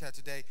that we looked at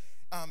today,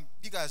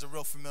 you guys are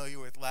real familiar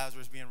with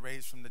Lazarus being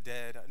raised from the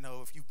dead. I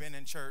know if you've been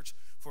in church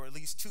for at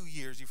least 2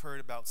 years, you've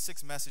heard about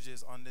 6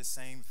 messages on this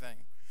same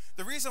thing.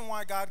 The reason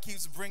why God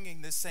keeps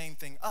bringing this same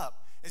thing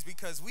up is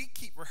because we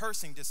keep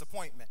rehearsing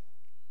disappointment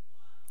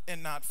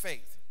and not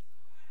faith.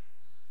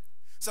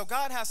 So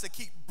God has to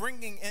keep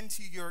bringing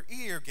into your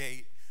ear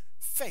gate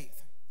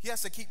faith. He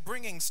has to keep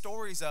bringing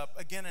stories up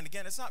again and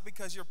again. It's not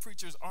because your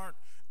preachers aren't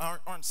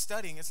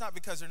studying. It's not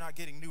because they're not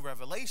getting new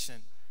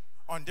revelation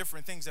on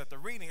different things that they're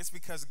reading. It's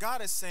because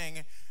God is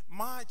saying,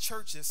 "My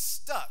church is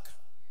stuck."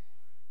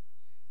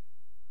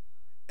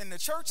 And the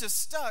church is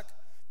stuck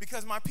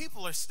because my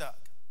people are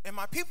stuck. And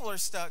my people are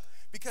stuck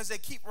because they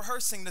keep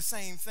rehearsing the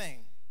same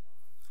thing.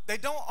 They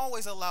don't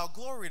always allow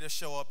glory to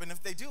show up. And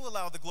if they do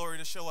allow the glory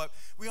to show up,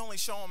 we only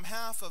show them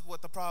half of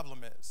what the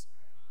problem is.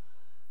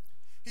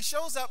 He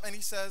shows up and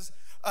he says,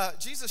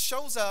 Jesus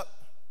shows up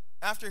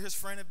after his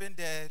friend had been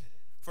dead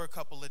for a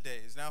couple of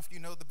days. Now, if you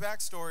know the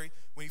backstory,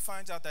 when he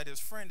finds out that his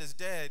friend is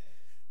dead,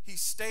 he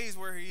stays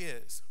where he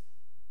is.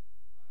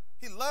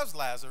 He loves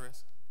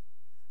Lazarus,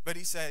 but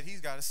he said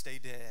he's got to stay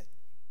dead.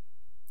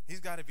 He's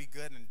got to be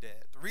good and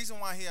dead. The reason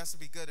why he has to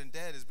be good and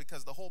dead is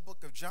because the whole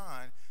book of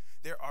John,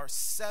 there are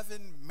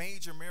 7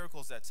 major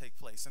miracles that take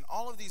place. And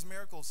all of these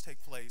miracles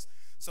take place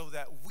so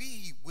that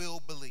we will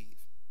believe.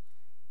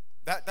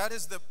 That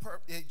is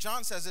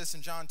John says this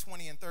in John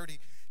 20 and 30.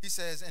 He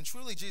says, "And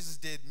truly Jesus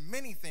did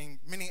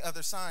many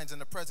other signs in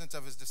the presence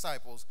of his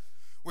disciples,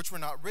 which were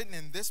not written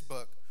in this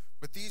book,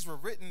 but these were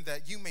written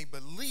that you may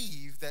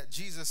believe that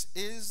Jesus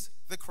is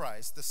the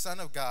Christ, the Son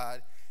of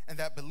God, and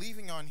that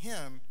believing on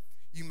him,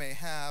 you may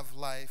have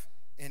life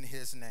in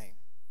his name."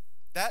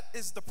 That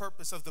is the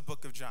purpose of the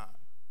book of John.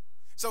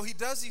 So he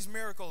does these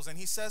miracles, and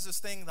he says this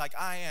thing like,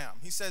 "I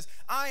am." He says,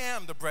 "I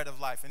am the bread of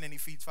life," and then he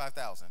feeds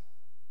 5,000.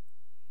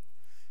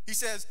 He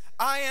says,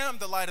 "I am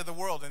the light of the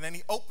world," and then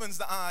he opens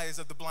the eyes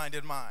of the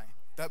blinded mind,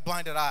 the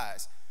blinded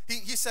eyes.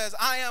 He says,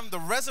 "I am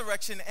the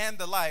resurrection and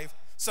the life,"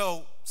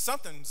 so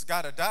something's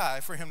got to die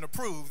for him to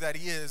prove that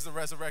he is the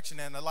resurrection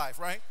and the life,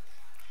 right?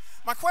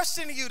 My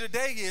question to you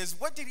today is,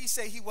 what did he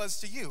say he was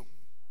to you?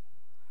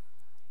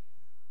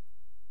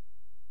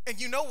 And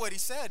you know what he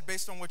said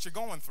based on what you're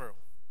going through.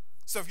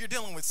 So if you're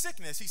dealing with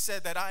sickness, he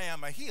said that I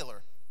am a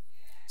healer.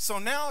 So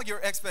now your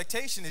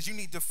expectation is you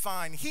need to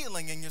find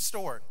healing in your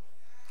story.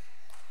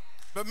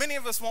 But many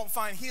of us won't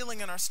find healing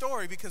in our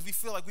story because we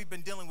feel like we've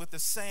been dealing with the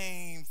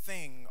same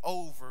thing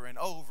over and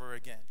over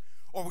again.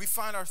 Or we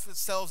find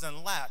ourselves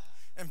in lack.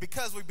 And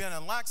because we've been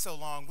in lack so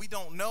long, we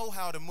don't know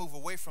how to move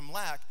away from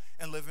lack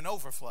and live in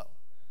overflow.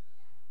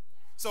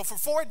 So for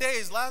 4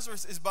 days,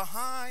 Lazarus is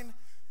behind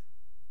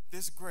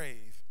this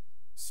grave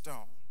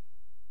stone,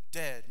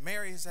 dead.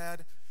 Mary has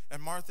had,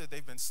 and Martha,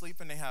 they've been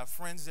sleeping. They have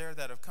friends there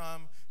that have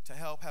come to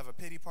help have a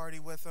pity party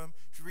with them.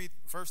 If you read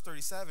verse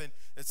 37,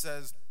 it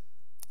says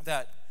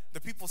that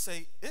the people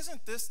say,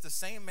 isn't this the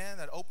same man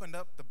that opened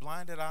up the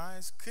blinded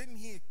eyes? Couldn't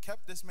he have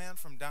kept this man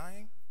from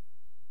dying?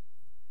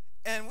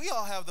 And we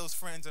all have those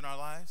friends in our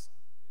lives.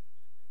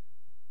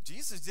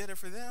 Jesus did it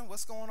for them.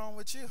 What's going on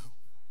with you?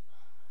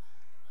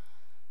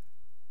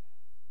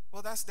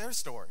 Well, that's their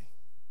story.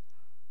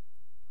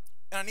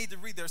 And I need to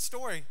read their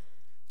story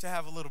to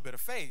have a little bit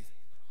of faith.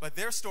 But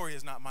their story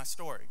is not my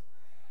story.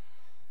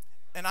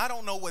 And I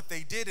don't know what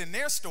they did in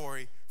their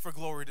story for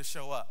glory to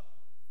show up.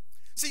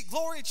 See,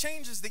 glory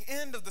changes the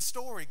end of the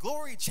story.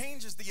 Glory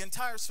changes the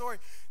entire story.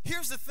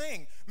 Here's the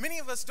thing. Many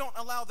of us don't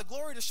allow the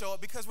glory to show up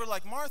because we're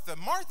like Martha.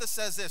 Martha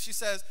says this. She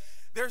says,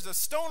 there's a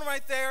stone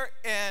right there,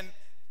 and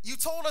you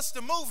told us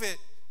to move it,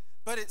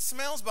 but it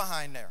smells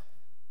behind there.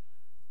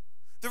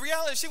 The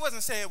reality, she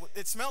wasn't saying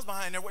it smells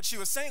behind there. What she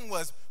was saying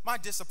was, my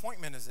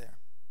disappointment is there.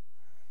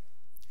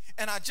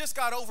 And I just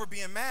got over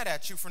being mad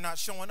at you for not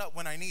showing up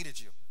when I needed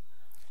you.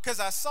 Because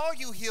I saw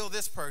you heal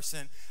this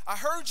person. I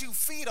heard you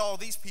feed all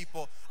these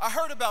people. I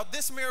heard about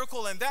this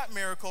miracle and that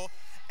miracle.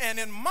 And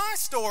in my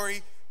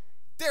story,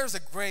 there's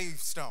a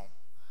gravestone.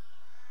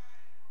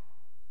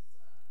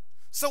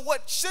 So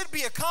what should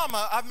be a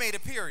comma, I've made a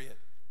period.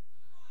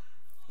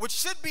 What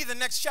should be the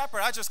next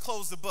chapter, I just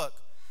closed the book.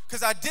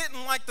 Because I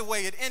didn't like the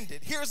way it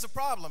ended. Here's the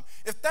problem.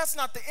 If that's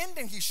not the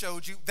ending he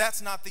showed you, that's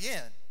not the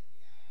end.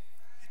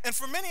 And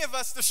for many of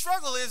us, the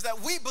struggle is that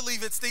we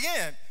believe it's the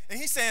end. And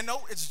he's saying,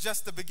 no, it's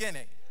just the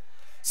beginning.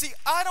 See,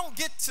 I don't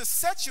get to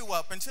set you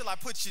up until I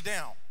put you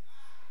down.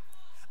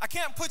 I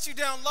can't put you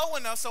down low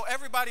enough so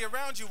everybody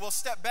around you will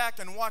step back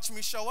and watch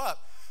me show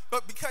up.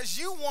 But because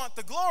you want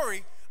the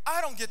glory, I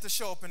don't get to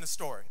show up in the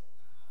story.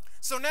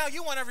 So now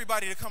you want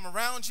everybody to come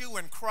around you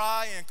and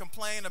cry and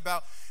complain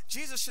about,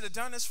 Jesus should have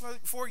done this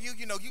for you.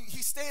 You know,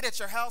 he stayed at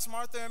your house,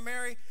 Martha and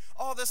Mary,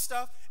 all this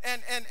stuff.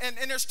 And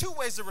there's two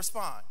ways to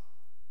respond.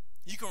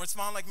 You can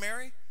respond like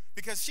Mary,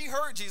 because she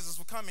heard Jesus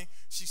was coming,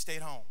 she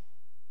stayed home.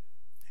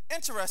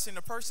 Interesting,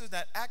 the person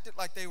that acted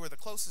like they were the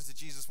closest to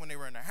Jesus when they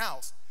were in their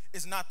house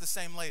is not the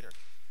same later.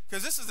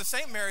 Because this is the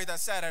same Mary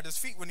that sat at his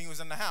feet when he was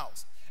in the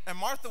house. And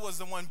Martha was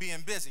the one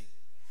being busy.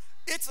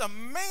 It's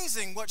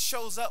amazing what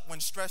shows up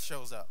when stress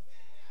shows up.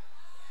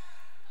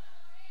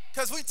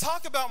 Because we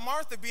talk about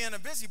Martha being a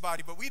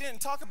busybody, but we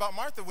didn't talk about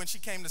Martha when she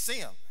came to see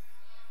him.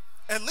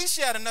 At least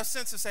she had enough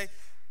sense to say,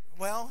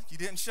 well, you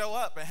didn't show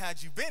up, and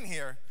had you been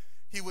here,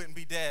 he wouldn't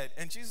be dead.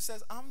 And Jesus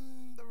says,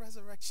 I'm the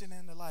resurrection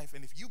and the life.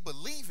 And if you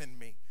believe in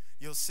me,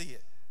 you'll see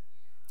it.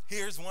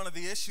 Here's one of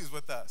the issues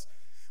with us.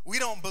 We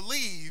don't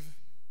believe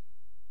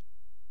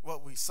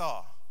what we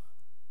saw.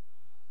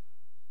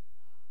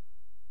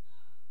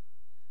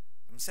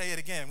 I'm saying it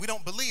again. We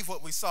don't believe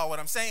what we saw. What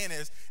I'm saying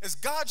is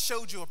God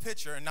showed you a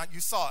picture and not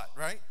you saw it,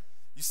 right?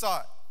 You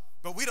saw it.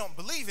 But we don't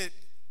believe it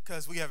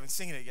because we haven't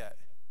seen it yet.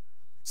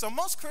 So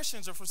most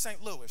Christians are from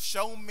St. Louis.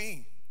 Show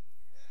me.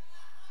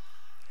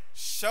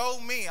 Show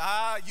me.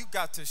 You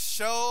got to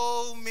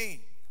show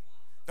me.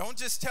 Don't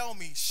just tell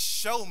me,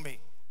 show me.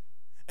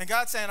 And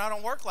God's saying, I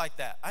don't work like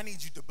that. I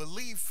need you to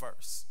believe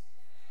first.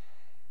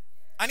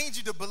 I need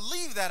you to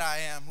believe that I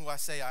am who I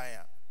say I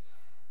am.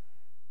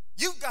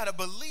 You've got to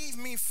believe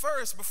me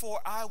first before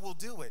I will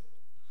do it.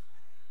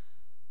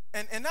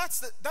 And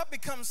that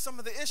becomes some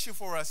of the issue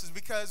for us, is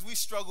because we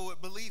struggle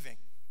with believing.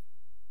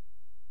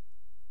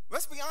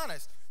 Let's be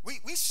honest.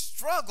 We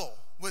struggle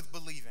with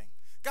believing.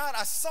 God,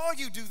 I saw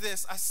you do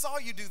this. I saw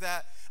you do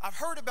that. I've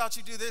heard about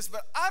you do this,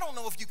 but I don't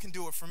know if you can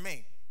do it for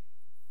me,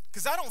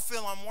 because I don't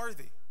feel I'm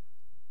worthy.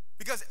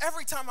 Because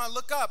every time I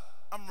look up,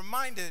 I'm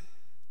reminded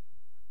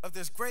of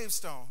this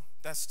gravestone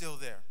that's still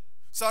there.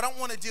 So I don't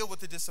want to deal with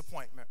the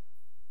disappointment.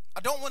 I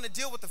don't want to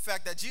deal with the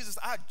fact that, Jesus,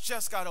 I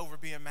just got over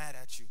being mad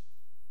at you.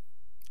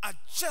 I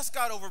just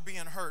got over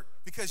being hurt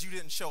because you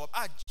didn't show up.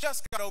 I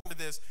just got over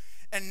this.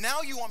 And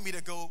now you want me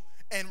to go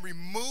and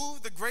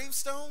remove the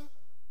gravestone?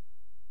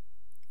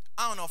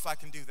 I don't know if I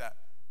can do that.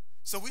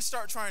 So we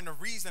start trying to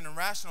reason and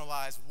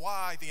rationalize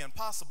why the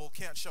impossible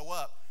can't show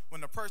up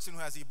when the person who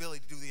has the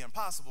ability to do the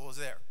impossible is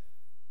there.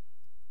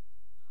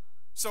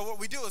 So what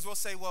we do is we'll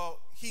say, well,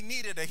 he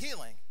needed a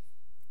healing.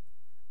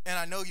 And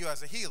I know you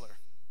as a healer.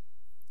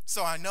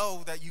 So I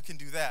know that you can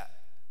do that.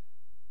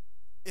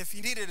 If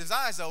he needed his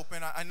eyes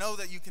open, I know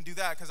that you can do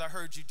that because I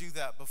heard you do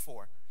that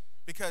before.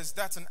 Because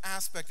that's an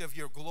aspect of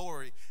your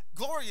glory.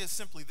 Glory is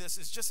simply this.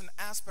 It's just an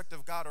aspect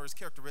of God or his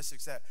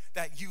characteristics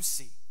that you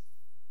see.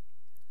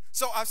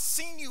 So I've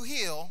seen you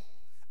heal.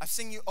 I've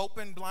seen you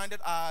open blinded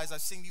eyes.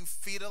 I've seen you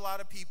feed a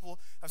lot of people.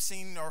 I've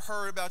seen or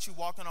heard about you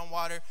walking on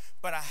water.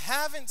 But I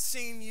haven't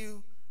seen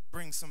you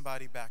bring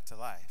somebody back to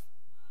life.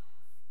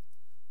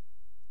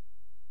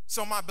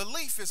 So my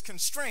belief is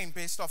constrained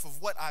based off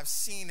of what I've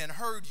seen and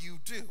heard you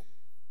do.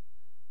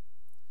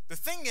 The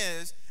thing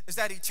is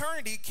that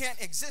eternity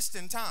can't exist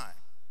in time.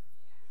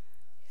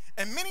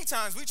 And many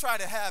times we try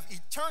to have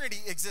eternity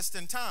exist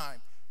in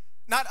time,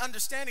 not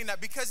understanding that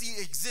because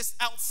he exists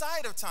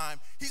outside of time,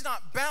 he's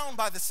not bound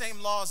by the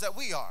same laws that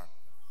we are.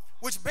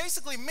 Which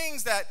basically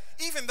means that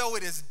even though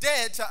it is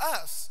dead to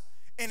us,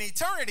 in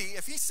eternity,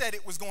 if he said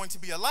it was going to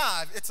be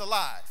alive, it's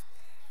alive.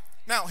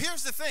 Now,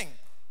 here's the thing.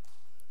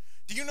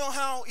 Do you know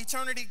how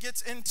eternity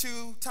gets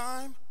into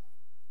time?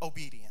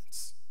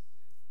 Obedience.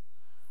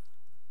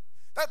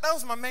 That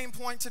was my main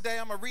point today.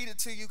 I'm going to read it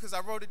to you because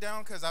I wrote it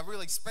down because I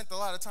really spent a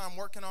lot of time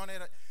working on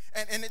it.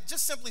 And it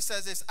just simply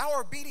says this: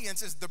 our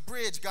obedience is the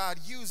bridge God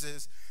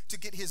uses to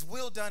get his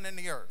will done in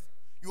the earth.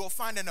 You will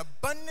find an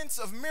abundance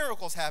of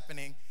miracles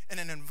happening in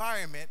an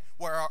environment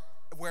where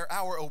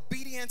our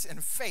obedience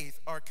and faith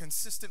are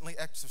consistently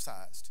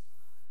exercised.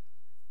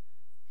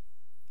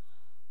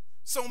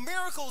 So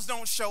miracles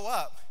don't show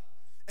up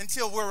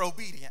until we're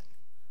obedient,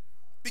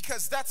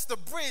 because that's the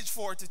bridge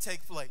for it to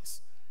take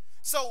place.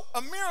 So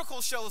a miracle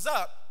shows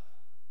up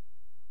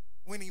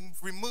when he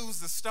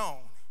removes the stone.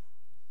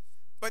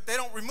 But they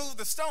don't remove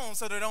the stone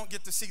so they don't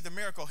get to see the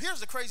miracle. Here's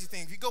the crazy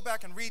thing. If you go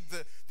back and read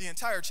the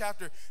entire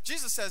chapter,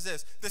 Jesus says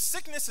this: the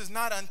sickness is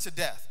not unto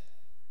death.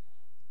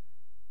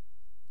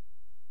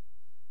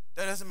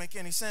 That doesn't make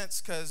any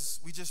sense because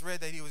we just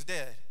read that he was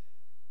dead.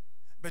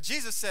 But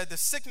Jesus said the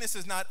sickness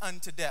is not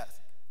unto death.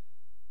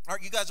 All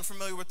right, you guys are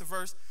familiar with the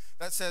verse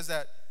that says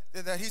that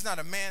he's not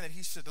a man that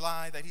he should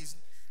lie, that he's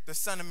the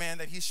son of man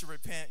that he should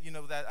repent. You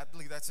know that, I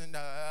believe that's in,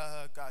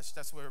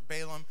 that's where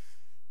Balaam,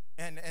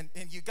 and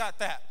you got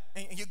that.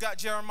 And you got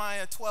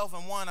Jeremiah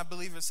 12:1, I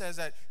believe it says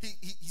that he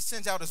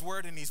sends out his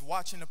word and he's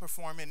watching to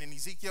perform it. And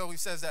Ezekiel, he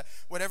says that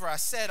whatever I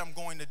said, I'm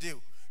going to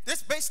do.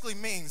 This basically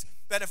means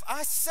that if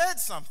I said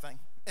something,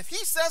 if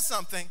he says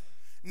something,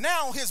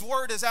 now his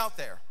word is out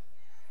there.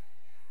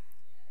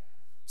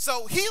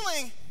 So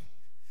healing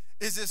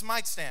is this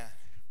mic stand.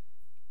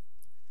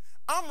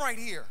 I'm right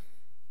here.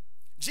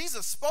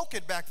 Jesus spoke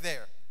it back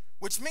there,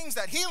 which means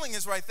that healing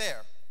is right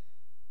there.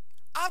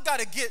 I've got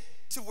to get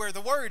to where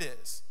the word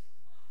is.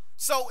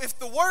 So if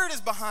the word is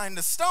behind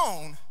the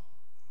stone,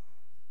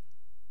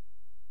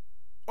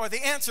 or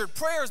the answered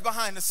prayer is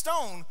behind the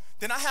stone,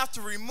 then I have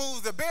to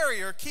remove the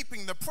barrier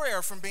keeping the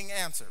prayer from being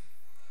answered.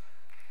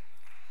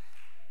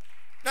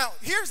 Now,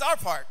 here's our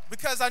part,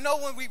 because I know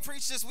when we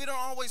preach this, we don't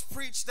always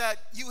preach that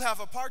you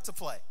have a part to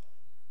play.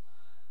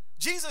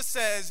 Jesus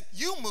says,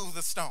 you move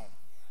the stone.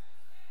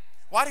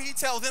 Why did he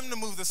tell them to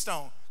move the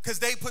stone? Because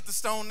they put the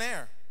stone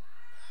there.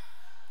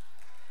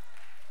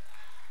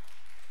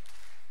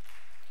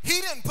 He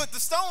didn't put the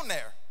stone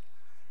there.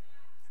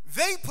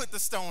 They put the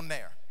stone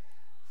there.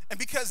 And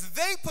because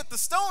they put the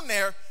stone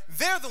there,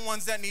 they're the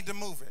ones that need to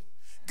move it.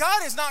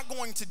 God is not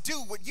going to do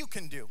what you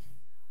can do.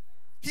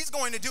 He's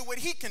going to do what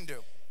he can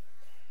do.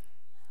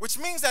 Which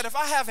means that if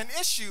I have an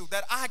issue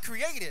that I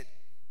created,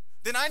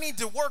 then I need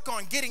to work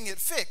on getting it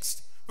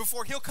fixed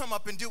before he'll come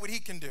up and do what he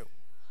can do.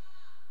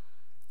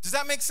 Does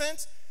that make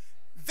sense?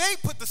 They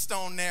put the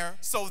stone there,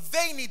 so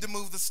they need to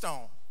move the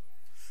stone.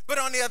 But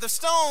on the other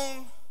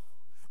stone,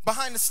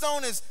 behind the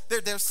stone is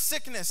there's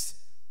sickness.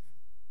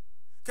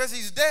 Because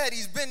he's dead.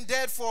 He's been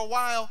dead for a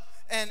while,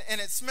 and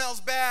it smells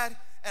bad.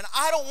 And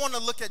I don't want to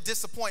look at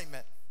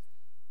disappointment.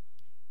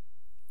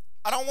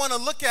 I don't want to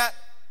look at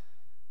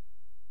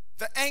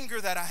the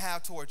anger that I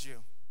have towards you.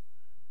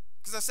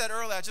 Because I said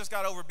earlier, I just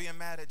got over being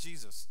mad at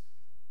Jesus.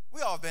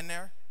 We all been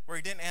there, where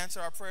he didn't answer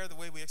our prayer the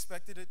way we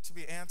expected it to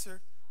be answered,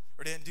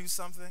 or didn't do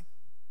something.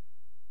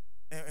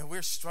 And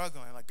we're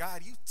struggling. Like,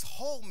 God, you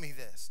told me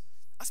this.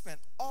 I spent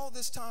all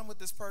this time with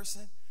this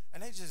person,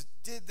 and they just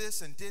did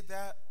this and did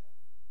that.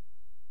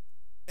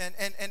 And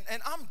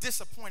I'm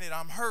disappointed.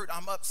 I'm hurt.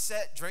 I'm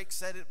upset. Drake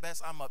said it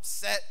best. I'm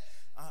upset.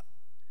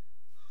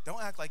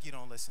 Don't act like you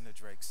don't listen to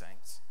Drake,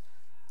 saints.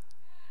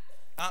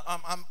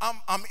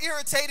 I'm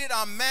irritated.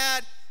 I'm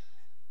mad.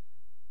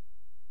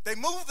 They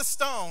move the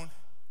stone.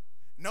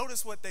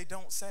 Notice what they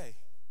don't say.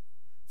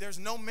 There's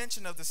no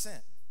mention of the sin.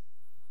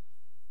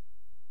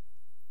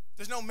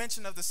 There's no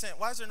mention of the sin.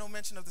 Why is there no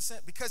mention of the sin?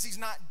 Because he's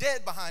not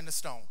dead behind the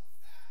stone.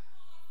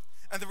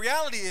 And the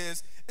reality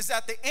is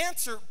that the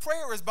answered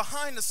prayer is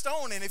behind the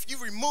stone, and if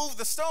you remove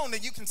the stone,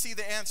 then you can see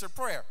the answered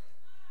prayer.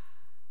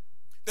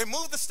 They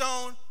move the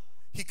stone,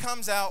 he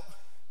comes out,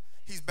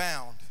 he's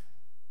bound.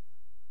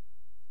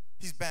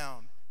 He's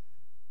bound.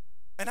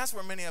 And that's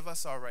where many of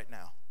us are right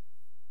now.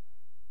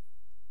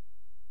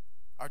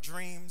 Our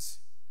dreams,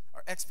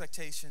 our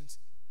expectations,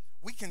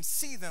 we can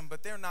see them,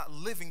 but they're not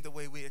living the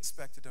way we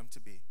expected them to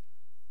be.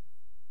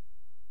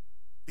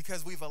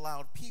 Because we've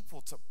allowed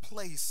people to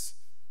place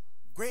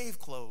grave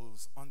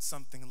clothes on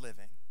something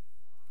living.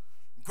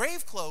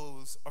 Grave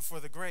clothes are for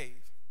the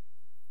grave,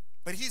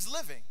 but he's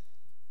living.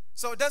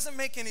 So it doesn't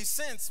make any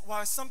sense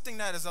why something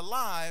that is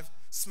alive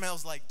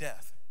smells like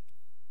death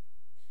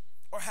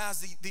or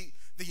has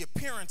the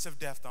appearance of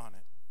death on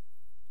it.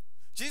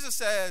 Jesus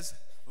says,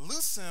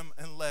 loose him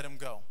and let him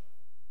go.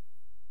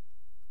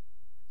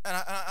 And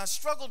I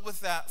struggled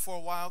with that for a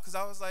while because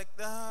I was like,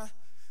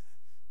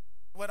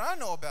 what I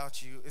know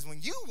about you is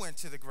when you went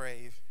to the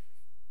grave,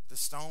 the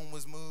stone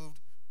was moved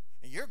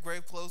and your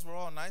grave clothes were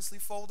all nicely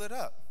folded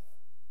up.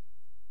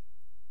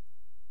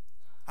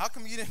 How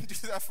come you didn't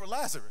do that for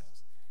Lazarus?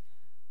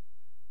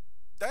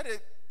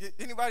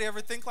 Anybody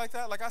ever think like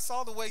that? Like, I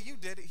saw the way you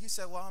did it. He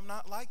said, well, I'm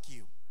not like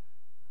you.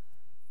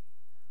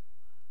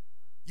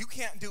 You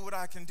can't do what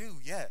I can do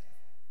yet.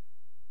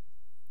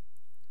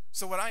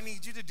 So what I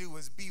need you to do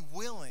is be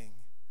willing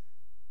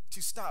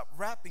to stop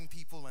wrapping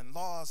people in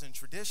laws and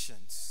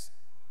traditions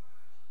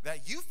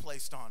that you've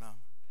placed on them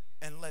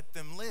and let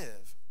them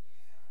live.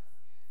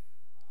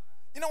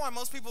 You know why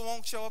most people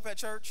won't show up at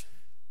church?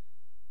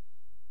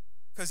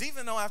 Because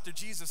even though after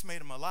Jesus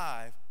made them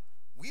alive,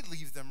 we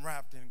leave them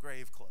wrapped in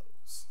grave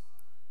clothes.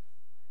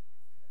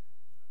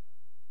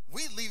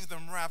 We leave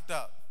them wrapped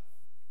up.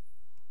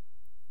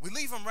 We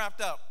leave them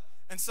wrapped up.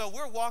 And so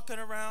we're walking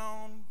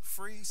around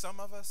free, some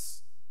of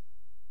us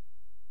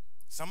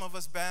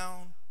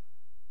bound.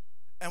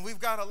 And we've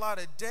got a lot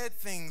of dead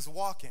things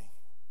walking,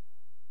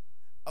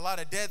 a lot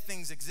of dead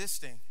things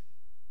existing,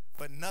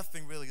 but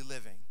nothing really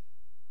living.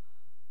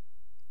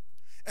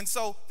 And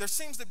so there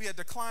seems to be a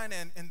decline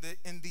in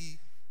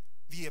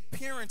the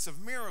appearance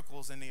of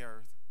miracles in the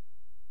earth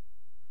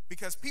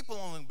because people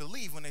only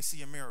believe when they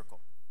see a miracle.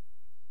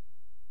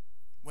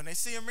 When they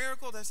see a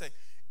miracle, they say,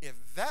 if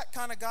that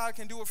kind of God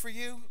can do it for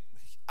you,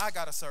 I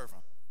got to serve him.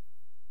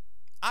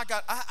 I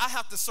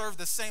have to serve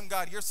the same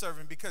God you're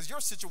serving because your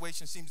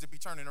situation seems to be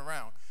turning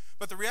around.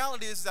 But the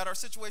reality is that our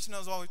situation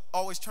doesn't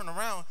always turn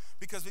around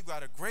because we've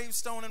got a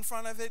gravestone in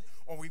front of it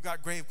or we've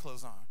got grave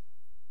clothes on.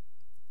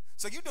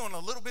 So you're doing a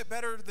little bit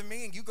better than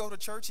me and you go to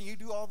church and you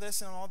do all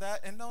this and all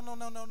that. And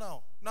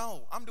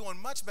no, I'm doing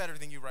much better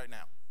than you right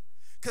now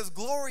because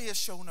glory is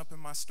showing up in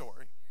my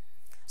story.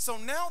 So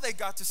now they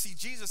got to see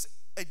Jesus,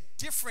 a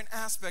different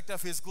aspect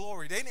of his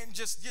glory. They didn't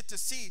just get to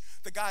see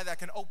the guy that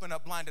can open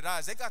up blinded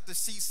eyes. They got to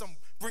see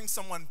bring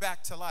someone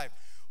back to life.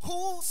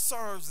 Who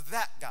serves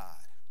that God?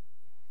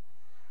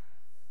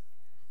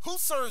 Who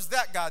serves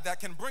that God that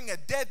can bring a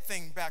dead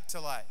thing back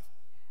to life?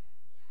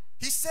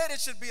 He said it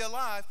should be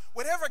alive.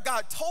 Whatever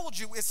God told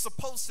you it's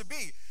supposed to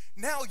be.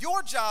 Now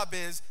your job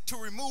is to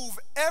remove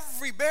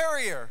every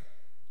barrier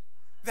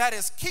that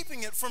is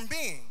keeping it from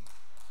being.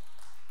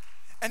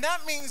 And that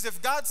means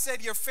if God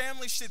said your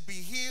family should be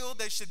healed,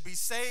 they should be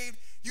saved,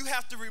 you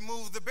have to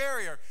remove the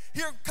barrier.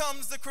 Here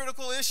comes the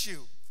critical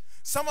issue.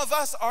 Some of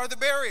us are the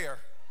barrier.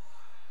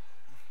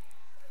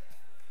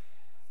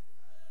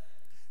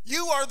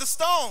 You are the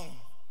stone.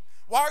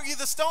 Why are you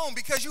the stone?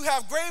 Because you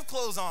have grave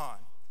clothes on.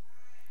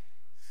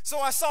 So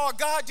I saw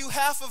God do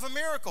half of a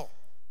miracle.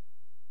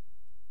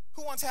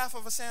 Who wants half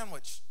of a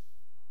sandwich?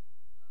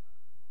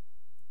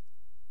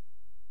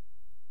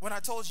 When I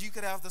told you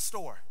could have the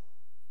store.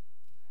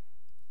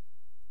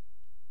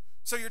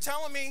 So you're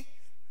telling me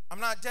I'm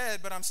not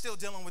dead, but I'm still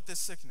dealing with this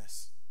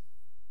sickness.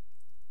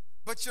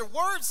 But your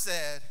word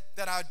said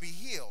that I'd be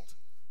healed.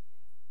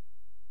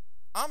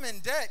 I'm in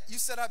debt. You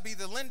said I'd be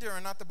the lender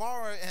and not the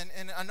borrower.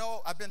 And I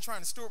know I've been trying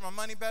to steward my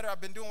money better.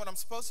 I've been doing what I'm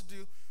supposed to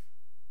do.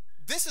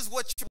 This is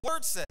what your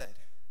word said.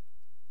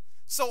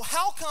 So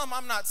how come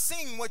I'm not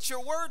seeing what your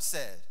word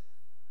said?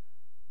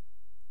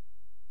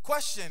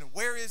 Question,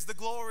 where is the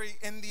glory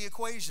in the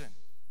equation?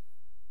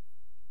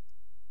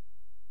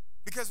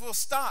 Because we'll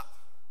stop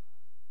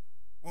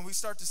when we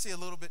start to see a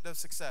little bit of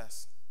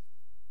success.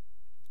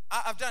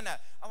 I've done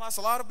that. I lost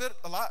a lot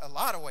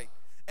of weight.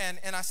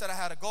 And I said I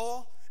had a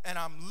goal, and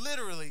I'm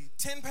literally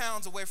 10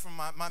 pounds away from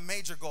my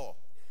major goal.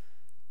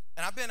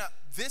 And I've been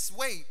this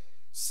weight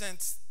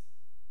since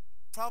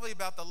probably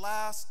about the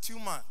last 2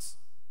 months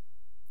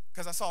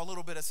because I saw a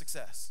little bit of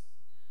success.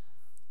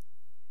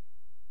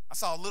 I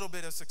saw a little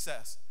bit of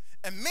success.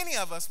 And many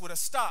of us would have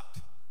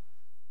stopped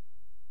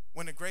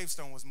when the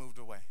gravestone was moved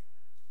away.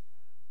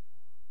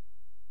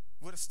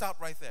 Would have stopped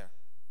right there.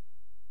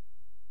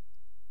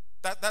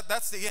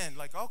 That's the end.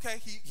 Like, okay,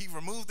 he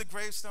removed the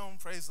gravestone,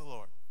 praise the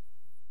Lord.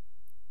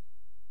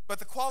 But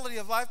the quality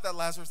of life that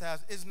Lazarus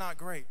has is not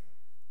great.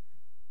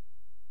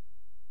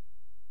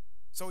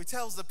 So he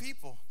tells the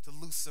people to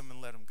loose him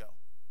and let him go.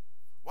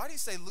 Why do you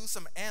say loose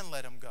him and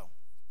let him go?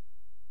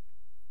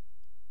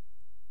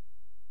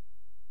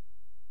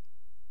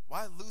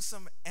 Why loose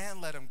him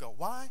and let him go?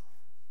 Why?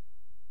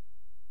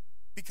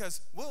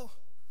 Because we'll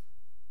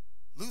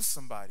lose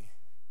somebody,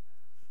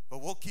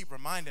 but we'll keep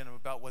reminding them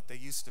about what they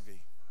used to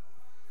be.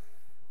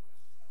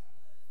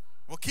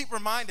 We'll keep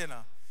reminding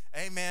them,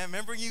 hey man,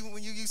 remember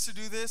when you used to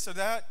do this or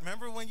that?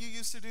 Remember when you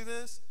used to do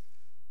this?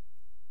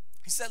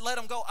 He said, let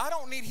him go. I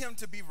don't need him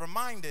to be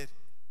reminded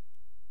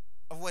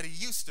of what he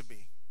used to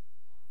be.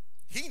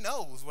 He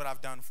knows what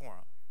I've done for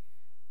him.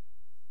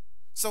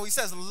 So he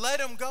says,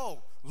 let him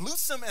go.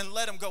 Loose him and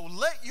let him go.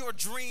 Let your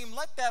dream,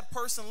 let that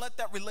person, let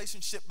that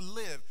relationship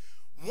live.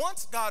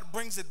 Once God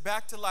brings it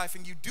back to life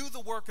and you do the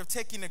work of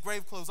taking the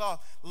grave clothes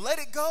off, let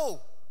it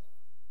go.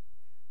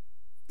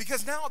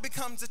 Because now it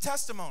becomes a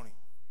testimony.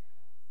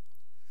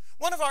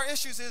 One of our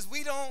issues is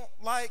we don't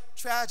like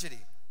tragedy.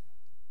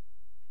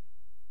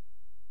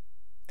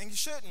 And you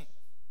shouldn't.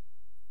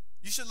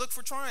 You should look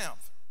for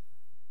triumph.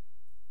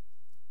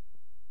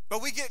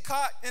 But we get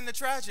caught in the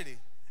tragedy.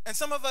 And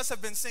some of us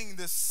have been singing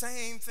the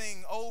same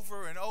thing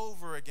over and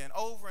over again,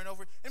 over and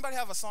over. Anybody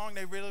have a song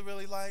they really,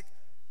 really like?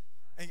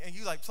 And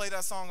you like play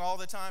that song all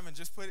the time and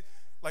just put it,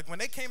 like when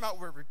they came out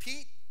with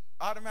repeat,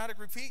 automatic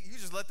repeat, you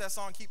just let that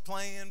song keep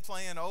playing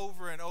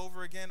over and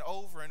over again,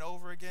 over and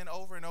over again,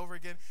 over and over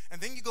again.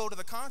 And then you go to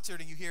the concert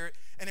and you hear it,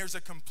 and there's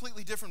a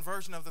completely different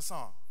version of the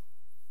song.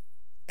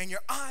 And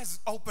your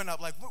eyes open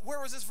up like, where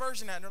was this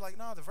version at? And they're like,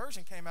 no, the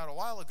version came out a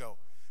while ago.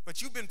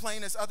 But you've been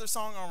playing this other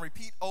song on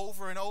repeat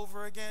over and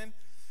over again.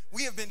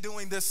 We have been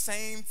doing the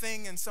same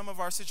thing in some of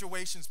our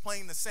situations,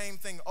 playing the same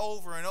thing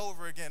over and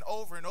over again,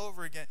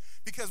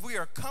 because we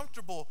are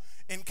comfortable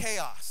in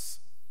chaos.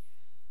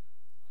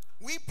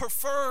 We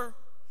prefer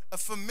a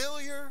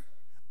familiar,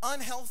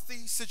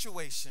 unhealthy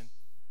situation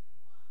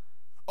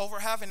over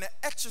having to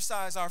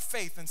exercise our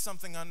faith in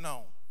something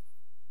unknown.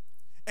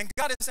 And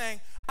God is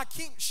saying, I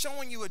keep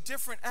showing you a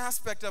different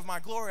aspect of my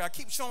glory. I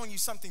keep showing you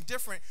something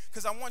different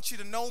because I want you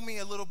to know me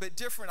a little bit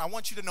different. I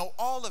want you to know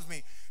all of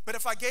me. But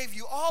if I gave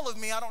you all of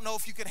me, I don't know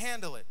if you could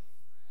handle it.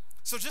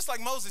 So just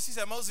like Moses, he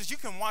said, Moses, you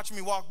can watch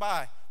me walk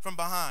by from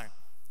behind.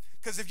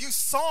 Because if you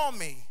saw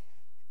me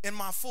in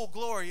my full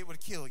glory, it would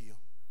kill you.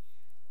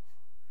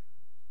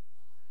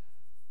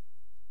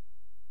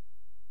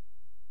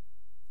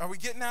 Are we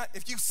getting that?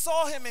 If you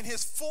saw him in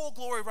his full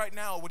glory right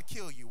now, it would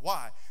kill you.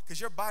 Why? Because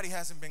your body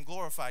hasn't been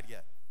glorified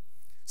yet.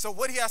 So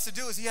what he has to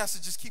do is he has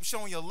to just keep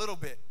showing you a little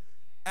bit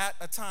at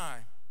a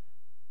time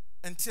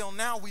until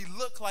now we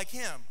look like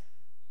him.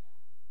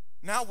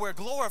 Now we're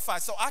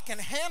glorified, so I can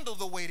handle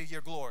the weight of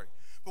your glory.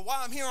 But while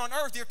I'm here on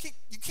earth, you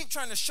keep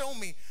trying to show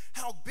me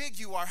how big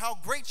you are, how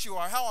great you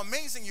are, how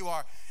amazing you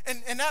are.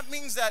 And that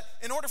means that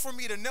in order for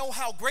me to know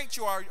how great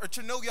you are or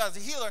to know you as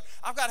a healer,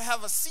 I've got to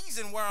have a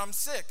season where I'm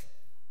sick.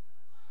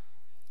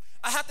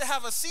 I have to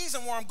have a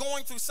season where I'm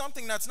going through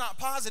something that's not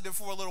positive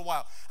for a little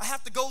while. I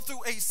have to go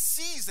through a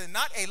season,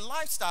 not a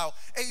lifestyle,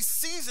 a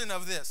season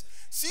of this.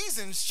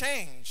 Seasons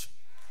change.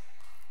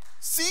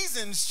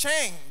 Seasons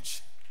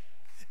change.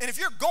 And if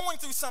you're going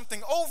through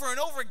something over and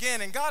over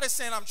again, and God is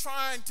saying, I'm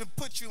trying to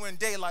put you in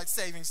daylight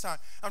savings time.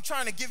 I'm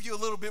trying to give you a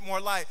little bit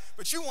more light,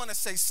 but you want to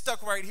stay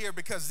stuck right here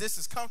because this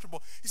is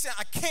comfortable. He's saying,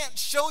 I can't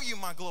show you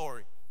my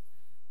glory.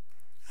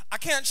 I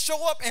can't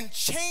show up and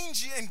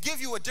change you and give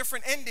you a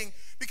different ending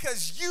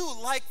because you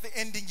like the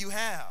ending you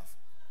have,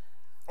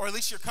 or at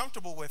least you're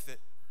comfortable with it.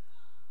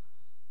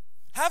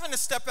 Having to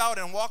step out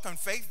and walk on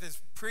faith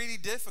is pretty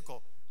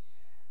difficult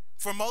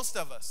for most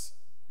of us.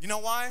 You know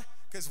why?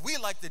 Because we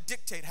like to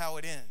dictate how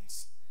it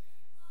ends.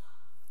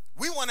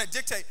 We want to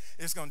dictate,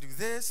 it's going to do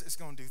this, it's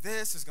going to do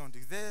this, it's going to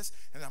do this,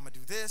 and I'm going to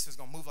do this, it's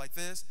going to move like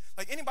this.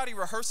 Like anybody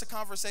rehearse a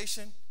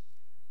conversation?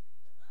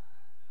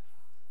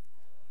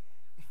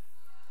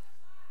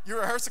 You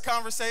rehearse a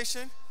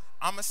conversation,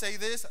 I'm going to say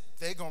this,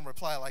 they're going to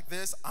reply like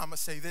this, I'm going to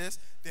say this,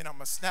 then I'm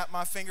going to snap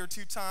my finger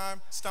 2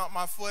 times, stomp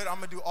my foot, I'm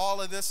going to do all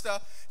of this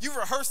stuff. You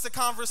rehearse the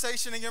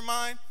conversation in your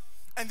mind,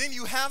 and then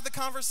you have the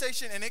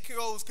conversation, and it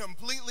goes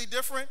completely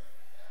different.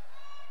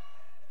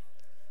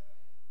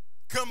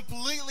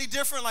 Completely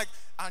different, like,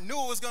 I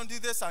knew it was going to do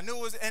this, I knew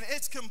it was, and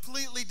it's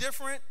completely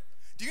different.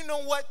 Do you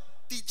know what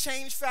the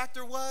change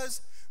factor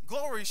was?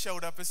 Glory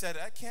showed up and said,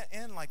 that can't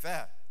end like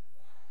that.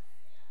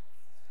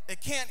 It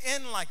can't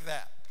end like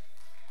that.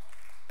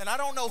 And I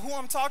don't know who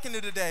I'm talking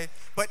to today,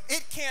 but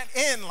it can't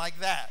end like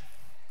that.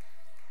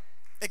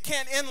 It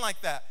can't end like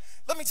that.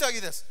 Let me tell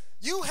you this.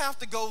 You have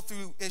to go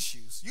through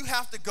issues. You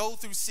have to go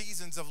through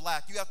seasons of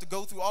lack. You have to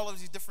go through all of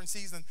these different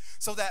seasons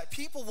so that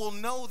people will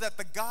know that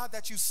the God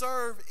that you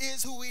serve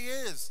is who he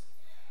is.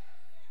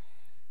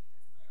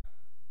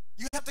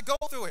 You have to go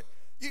through it.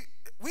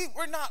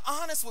 We're not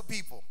honest with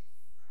people.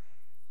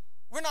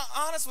 We're not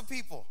honest with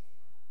people.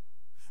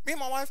 Me and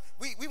my wife,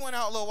 we went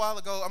out a little while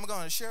ago. I'm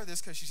going to share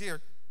this because she's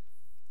here.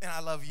 And I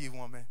love you,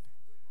 woman.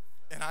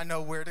 And I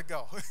know where to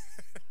go.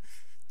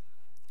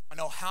 I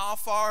know how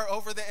far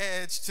over the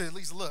edge to at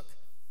least look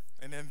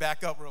and then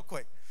back up real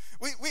quick.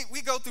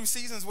 We go through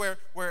seasons where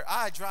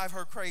I drive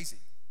her crazy.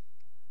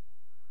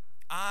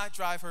 I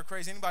drive her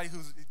crazy. Anybody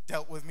who's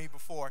dealt with me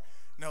before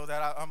know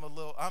that I'm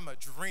a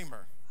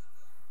dreamer.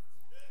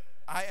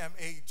 I am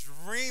a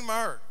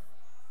dreamer.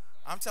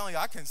 I'm telling you,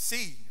 I can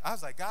see. I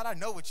was like, God, I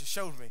know what you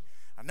showed me.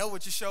 I know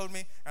what you showed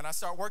me, and I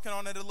start working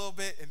on it a little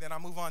bit, and then I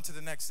move on to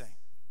the next thing.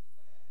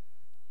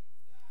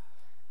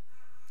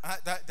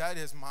 That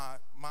is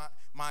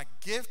my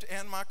gift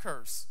and my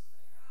curse.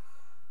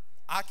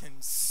 I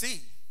can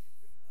see.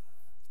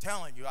 I'm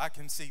telling you, I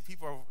can see.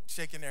 People are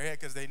shaking their head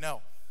because they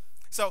know.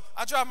 So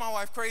I drive my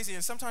wife crazy,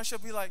 and sometimes she'll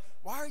be like,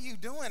 why are you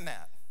doing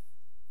that?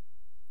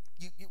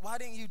 Why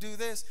didn't you do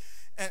this?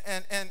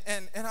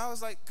 And I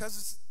was like,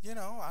 because,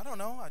 I don't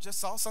know. I just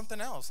saw something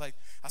else. Like,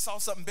 I saw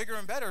something bigger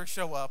and better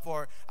show up.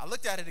 Or I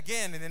looked at it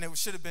again, and then it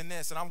should have been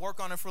this. And I work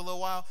on it for a little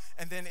while,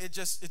 and then it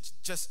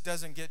just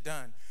doesn't get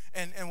done.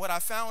 And what I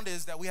found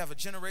is that we have a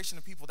generation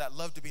of people that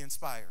love to be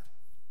inspired.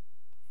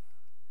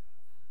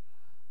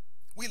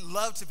 We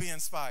love to be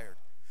inspired.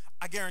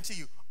 I guarantee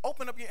you,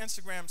 open up your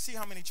Instagram, see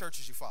how many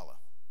churches you follow,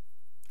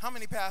 how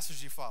many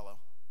pastors you follow,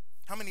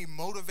 how many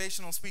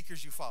motivational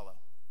speakers you follow.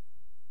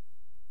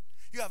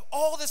 You have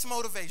all this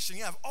motivation,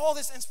 you have all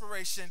this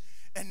inspiration,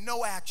 and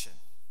no action.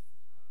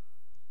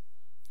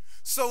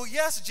 So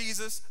yes,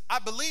 Jesus, I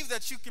believe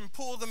that you can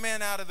pull the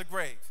man out of the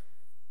grave.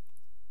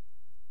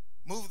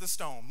 Move the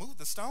stone. Move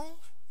the stone?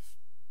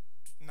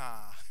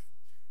 Nah.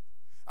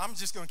 I'm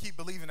just going to keep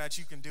believing that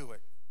you can do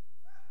it.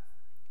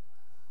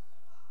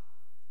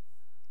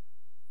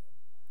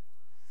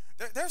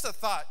 There's a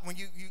thought when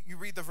you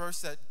read the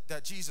verse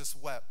that Jesus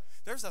wept.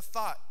 There's a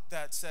thought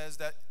that says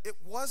that it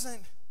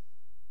wasn't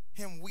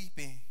him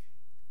weeping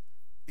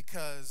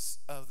because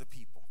of the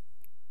people,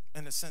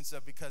 in the sense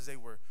of because they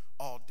were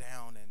all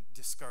down and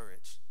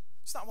discouraged.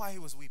 It's not why he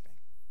was weeping.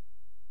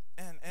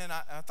 And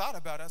I thought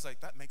about it. I was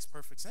like, that makes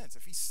perfect sense.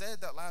 If he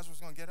said that Lazarus was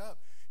going to get up,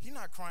 he's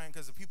not crying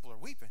because the people are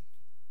weeping.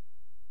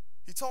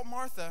 He told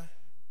Martha,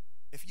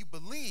 if you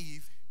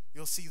believe,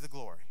 you'll see the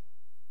glory.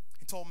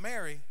 He told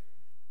Mary,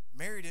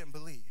 Mary didn't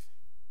believe.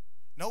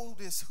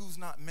 Notice who's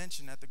not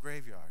mentioned at the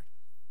graveyard.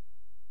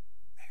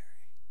 Mary.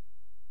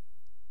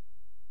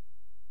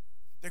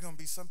 There are going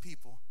to be some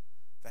people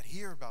that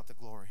hear about the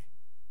glory.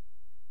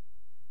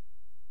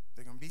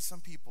 There are going to be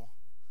some people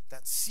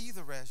that see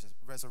the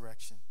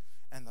resurrection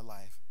and the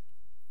life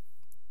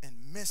and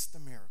miss the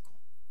miracle.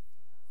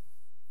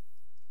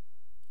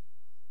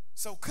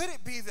 So could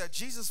it be that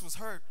Jesus was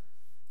hurt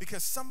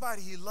because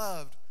somebody he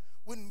loved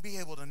wouldn't be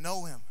able to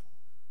know him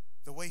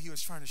the way he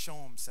was trying to show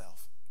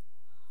himself?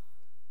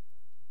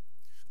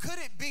 Could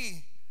it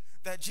be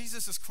that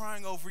Jesus is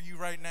crying over you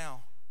right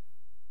now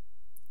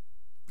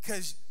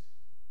because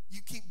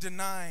you keep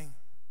denying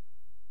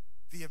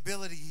the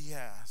ability he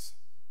has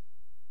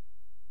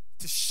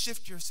to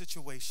shift your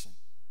situation?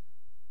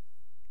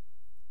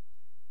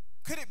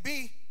 Could it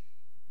be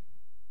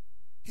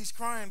he's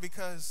crying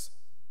because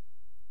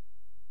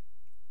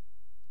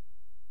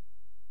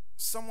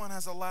someone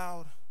has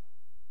allowed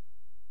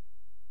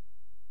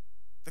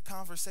the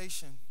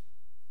conversation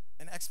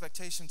and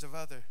expectations of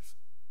others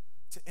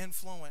to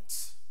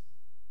influence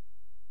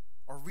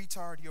or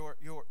retard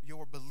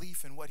your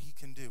belief in what he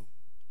can do?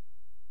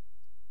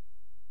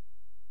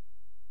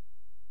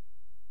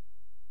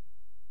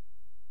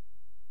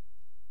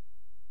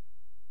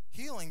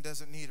 Healing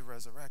doesn't need a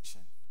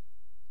resurrection.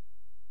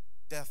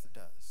 Death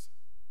does.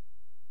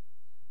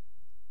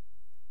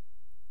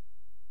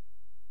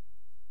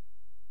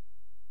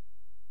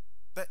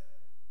 But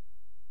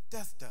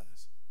death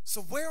does.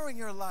 So where in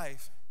your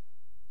life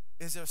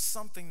is there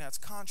something that's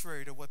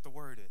contrary to what the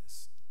word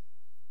is?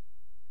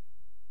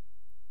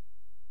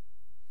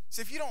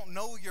 See, if you don't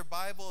know your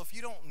Bible, if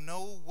you don't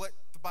know what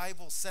the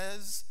Bible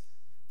says,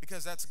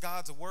 because that's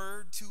God's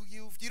word to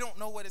you, if you don't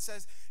know what it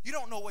says, you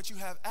don't know what you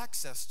have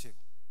access to.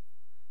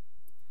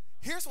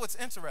 Here's what's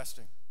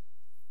interesting.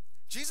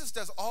 Jesus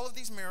does all of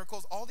these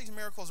miracles. All these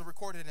miracles are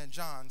recorded in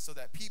John so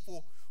that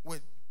people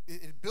would,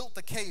 it built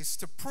the case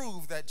to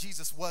prove that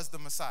Jesus was the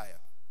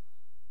Messiah.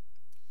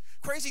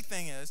 Crazy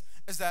thing is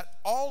that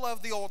all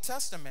of the Old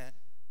Testament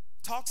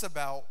talks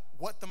about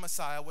what the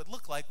Messiah would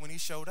look like when he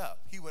showed up.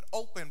 He would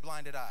open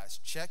blinded eyes.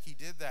 Check, he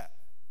did that.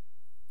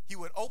 He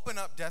would open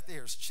up deaf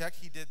ears. Check,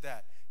 he did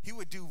that. He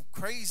would do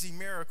crazy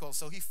miracles.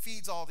 So he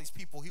feeds all these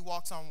people. He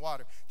walks on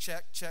water.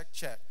 Check, check,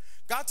 check.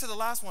 Got to the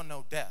last one,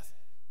 no, death.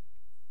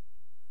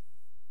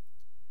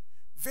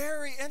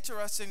 Very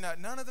interesting that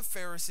none of the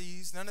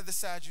Pharisees, none of the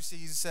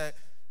Sadducees said,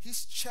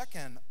 he's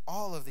checking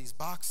all of these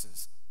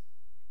boxes.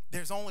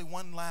 There's only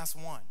one last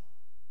one.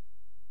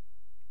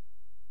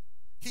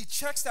 He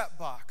checks that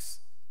box,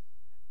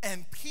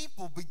 and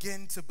people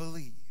begin to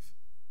believe.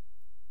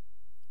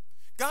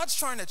 God's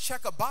trying to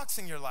check a box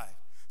in your life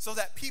so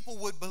that people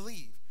would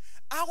believe.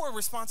 Our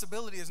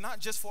responsibility is not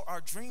just for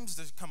our dreams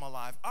to come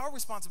alive. Our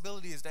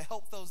responsibility is to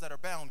help those that are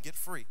bound get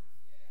free.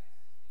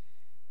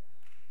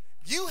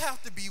 You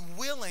have to be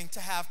willing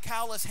to have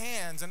callous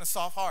hands and a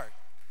soft heart.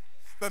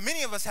 But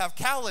many of us have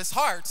callous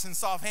hearts and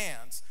soft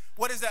hands.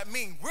 What does that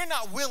mean? We're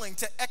not willing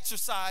to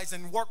exercise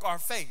and work our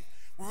faith.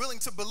 We're willing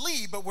to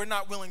believe, but we're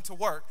not willing to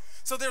work.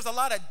 So there's a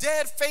lot of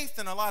dead faith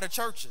in a lot of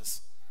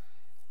churches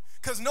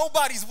because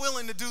nobody's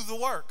willing to do the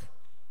work.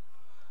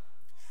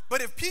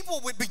 But if people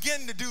would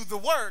begin to do the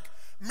work,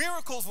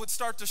 miracles would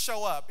start to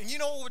show up. And you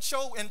know what would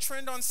show and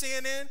trend on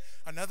CNN?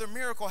 Another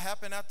miracle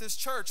happened at this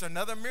church.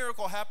 Another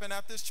miracle happened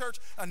at this church.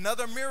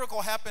 Another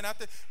miracle happened at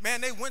the... Man,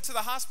 they went to the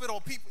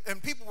hospital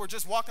and people were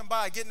just walking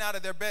by, getting out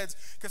of their beds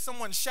because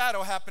someone's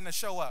shadow happened to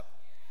show up.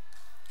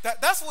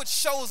 That's what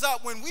shows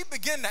up when we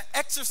begin to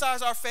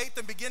exercise our faith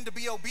and begin to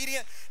be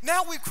obedient.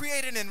 Now we've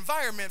created an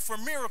environment for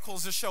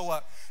miracles to show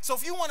up. So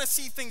if you want to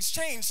see things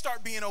change,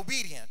 start being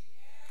obedient.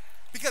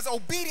 Because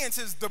obedience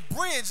is the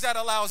bridge that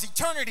allows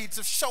eternity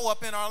to show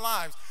up in our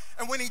lives.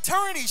 And when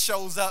eternity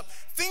shows up,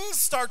 things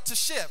start to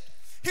shift.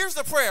 Here's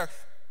the prayer.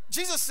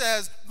 Jesus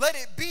says, let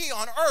it be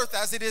on earth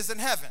as it is in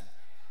heaven.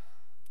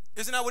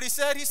 Isn't that what he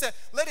said? He said,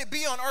 let it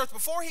be on earth.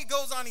 Before he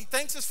goes on, he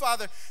thanks his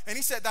Father, and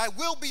he said, thy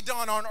will be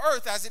done on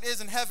earth as it is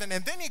in heaven.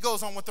 And then he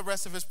goes on with the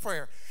rest of his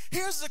prayer.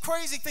 Here's the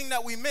crazy thing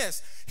that we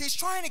miss. He's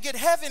trying to get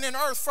heaven and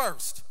earth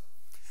first.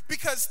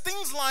 Because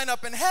things line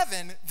up in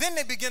heaven, then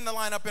they begin to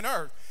line up in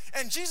earth.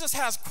 And Jesus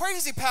has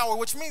crazy power,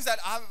 which means that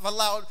I've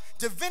allowed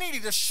divinity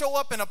to show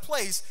up in a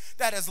place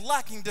that is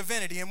lacking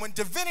divinity. And when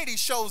divinity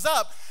shows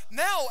up,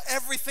 now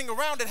everything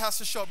around it has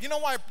to show up. You know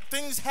why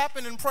things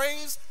happen in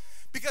praise?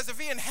 Because if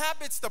he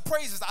inhabits the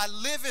praises, I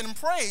live in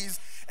praise,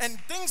 and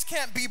things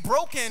can't be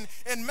broken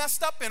and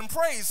messed up in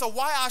praise. So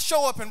why I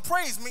show up in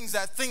praise means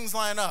that things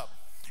line up.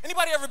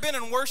 Anybody ever been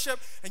in worship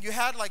and you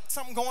had like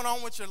something going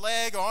on with your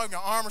leg or your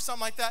arm or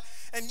something like that,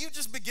 and you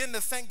just begin to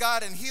thank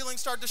God and healing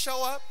started to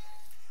show up?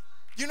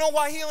 You know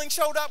why healing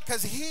showed up?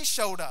 Because he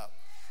showed up.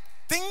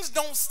 Things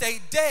don't stay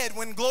dead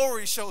when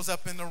glory shows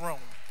up in the room.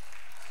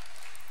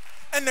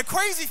 And the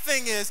crazy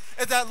thing is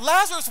that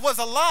Lazarus was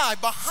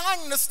alive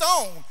behind the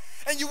stone,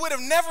 and you would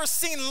have never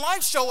seen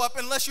life show up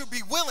unless you'd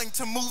be willing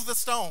to move the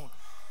stone.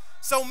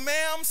 So,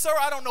 ma'am, sir,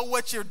 I don't know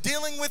what you're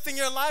dealing with in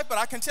your life, but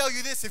I can tell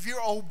you this. If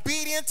you're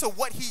obedient to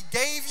what he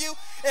gave you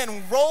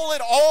and roll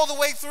it all the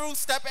way through,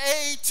 step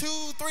A, 2,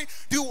 3,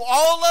 do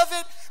all of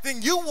it,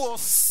 then you will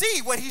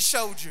see what he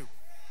showed you.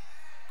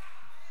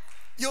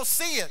 You'll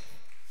see it.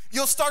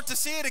 You'll start to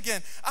see it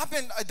again.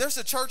 There's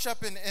a church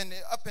up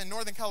in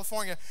Northern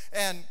California,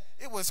 and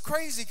it was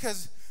crazy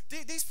because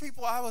these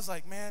people, I was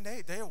like, man,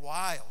 they're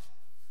wild.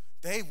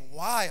 They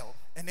wild,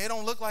 and they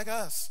don't look like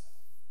us.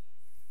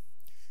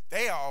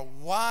 They are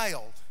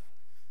wild.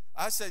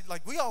 I said,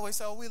 like we always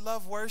say, oh, we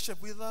love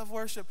worship. We love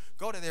worship.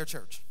 Go to their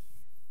church.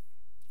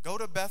 Go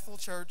to Bethel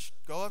Church.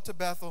 Go up to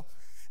Bethel,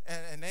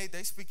 and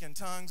they speak in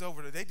tongues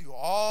over there. They do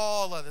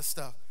all of the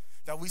stuff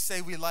that we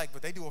say we like,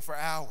 but they do it for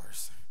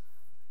hours.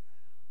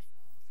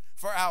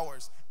 For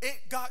hours.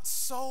 It got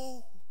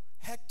so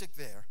hectic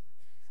there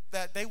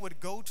that they would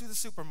go to the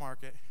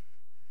supermarket,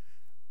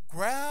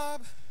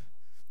 grab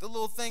the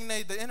little thing,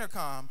 the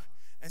intercom,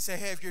 and say,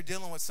 hey, if you're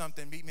dealing with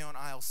something, meet me on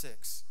aisle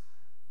 6.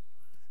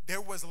 There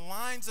was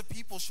lines of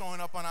people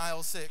showing up on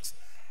aisle 6,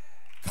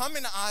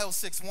 coming to aisle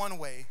 6 one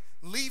way,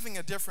 leaving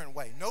a different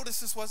way.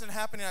 Notice this wasn't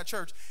happening at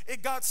church.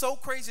 It got so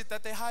crazy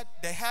that they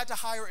had to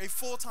hire a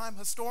full-time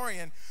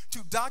historian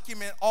to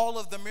document all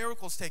of the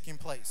miracles taking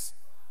place.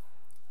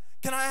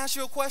 Can I ask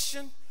you a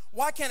question?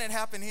 Why can't it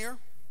happen here?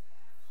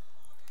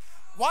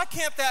 Why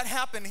can't that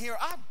happen here?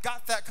 I've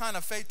got that kind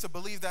of faith to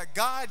believe that,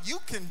 God, you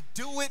can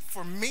do it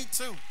for me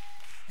too.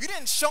 You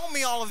didn't show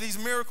me all of these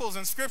miracles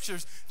in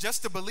scriptures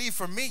just to believe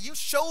for me. You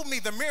showed me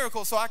the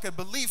miracle so I could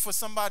believe for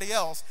somebody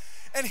else.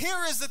 And here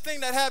is the thing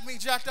that had me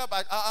jacked up.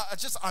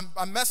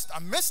 I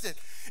missed it.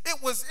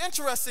 It was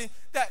interesting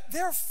that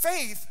their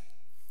faith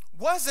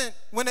wasn't,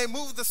 when they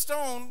moved the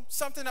stone,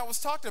 something that was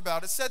talked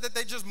about. It said that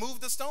they just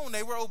moved the stone.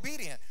 They were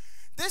obedient.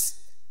 This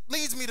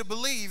leads me to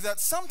believe that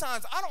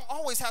sometimes I don't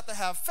always have to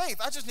have faith.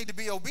 I just need to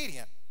be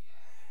obedient.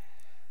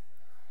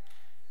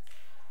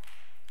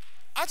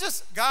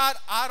 God,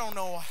 I don't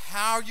know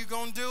how you're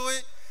going to do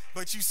it,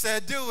 but you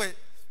said do it.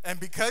 And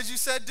because you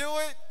said do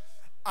it,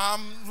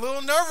 I'm a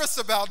little nervous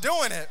about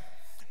doing it.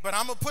 But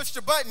I'm going to push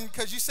the button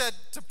because you said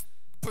to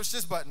push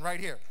this button right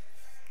here.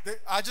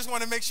 I just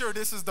want to make sure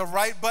this is the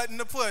right button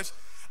to push.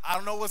 I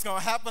don't know what's going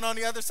to happen on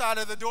the other side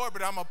of the door,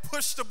 but I'm going to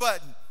push the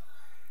button.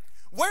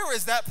 Where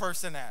is that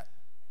person at?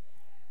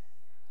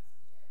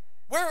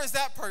 Where is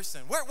that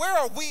person? Where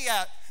are we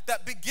at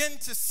that begin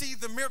to see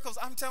the miracles?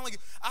 I'm telling you,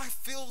 I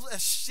feel a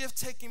shift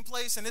taking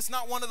place, and it's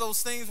not one of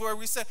those things where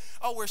we say,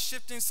 oh, we're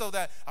shifting so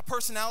that a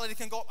personality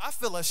can go. I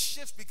feel a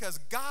shift because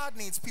God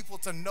needs people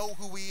to know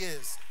who he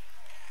is.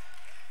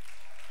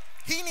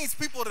 He needs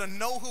people to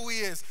know who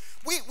he is.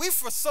 We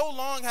for so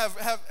long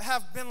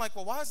have been like,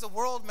 well, why is the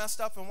world messed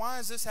up, and why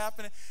is this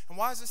happening, and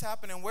why is this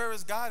happening, and where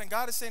is God? And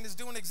God is saying it's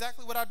doing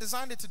exactly what I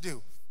designed it to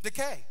do,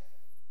 decay.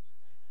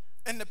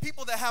 And the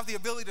people that have the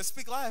ability to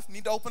speak life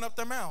need to open up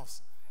their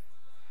mouths.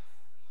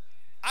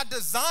 I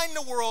designed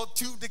the world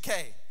to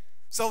decay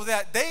so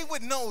that they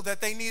would know that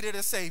they needed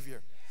a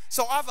savior.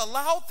 So I've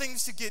allowed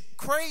things to get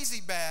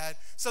crazy bad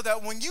so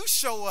that when you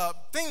show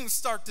up, things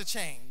start to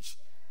change.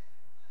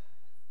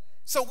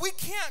 So we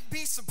can't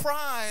be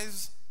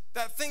surprised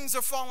that things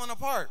are falling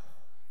apart.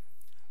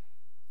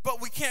 But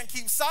we can't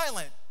keep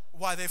silent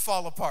while they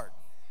fall apart.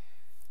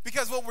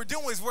 Because what we're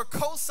doing is we're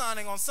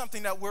co-signing on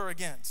something that we're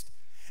against.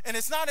 And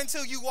it's not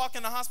until you walk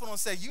in the hospital and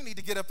say, you need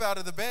to get up out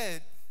of the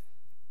bed,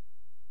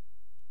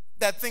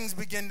 that things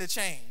begin to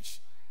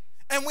change.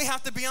 And we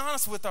have to be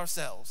honest with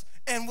ourselves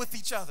and with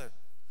each other.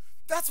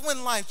 That's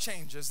when life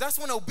changes. That's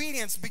when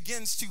obedience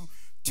begins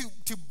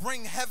to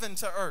bring heaven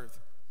to earth.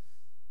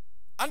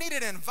 I need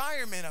an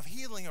environment of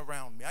healing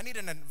around me. I need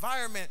an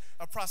environment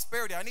of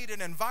prosperity. I need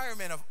an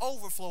environment of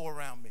overflow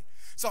around me.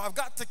 So I've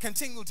got to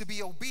continue to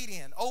be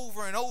obedient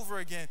over and over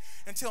again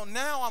until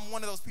now I'm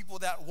one of those people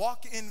that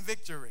walk in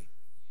victory.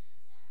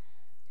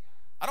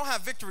 I don't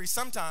have victory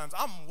sometimes.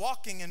 I'm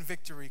walking in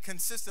victory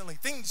consistently.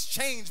 Things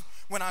change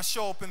when I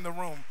show up in the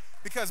room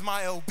because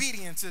my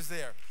obedience is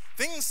there.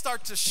 Things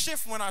start to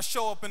shift when I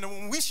show up in the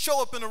room. When we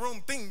show up in the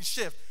room, things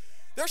shift.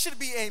 There should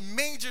be a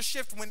major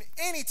shift when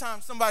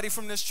anytime somebody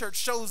from this church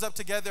shows up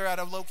together at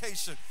a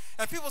location.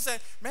 And people say,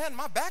 man,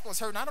 my back was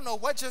hurting. I don't know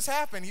what just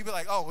happened. You'd be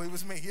like, oh, it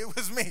was me. It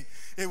was me.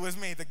 It was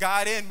me. The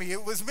God in me.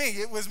 It was me.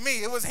 It was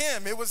me. It was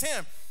him. It was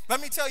him.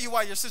 Let me tell you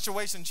why your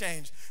situation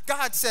changed.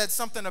 God said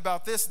something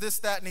about this,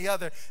 that, and the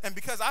other. And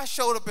because I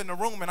showed up in the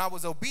room and I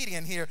was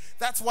obedient here,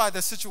 that's why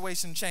the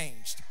situation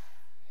changed.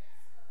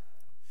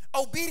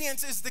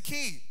 Obedience is the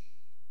key.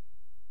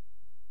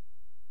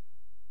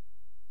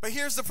 But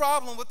here's the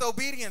problem with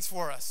obedience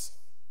for us.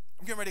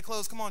 I'm getting ready to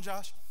close. Come on,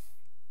 Josh.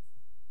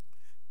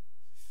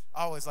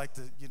 I always like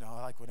to,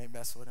 I like when they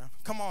mess with him.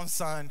 Come on,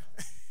 son.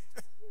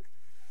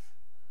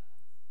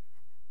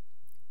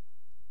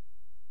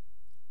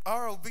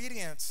 Our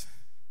obedience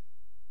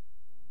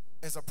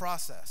is a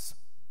process.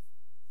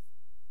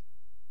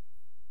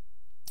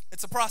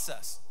 It's a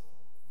process.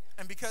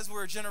 And because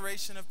we're a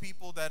generation of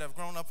people that have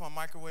grown up on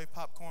microwave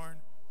popcorn,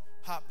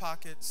 Hot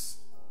Pockets,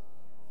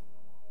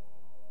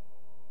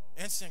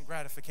 instant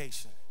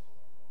gratification,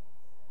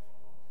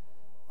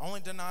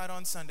 only denied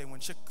on Sunday when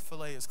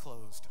Chick-fil-A is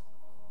closed.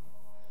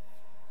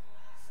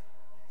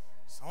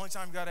 It's the only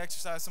time you got to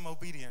exercise some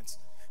obedience,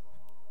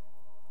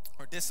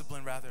 or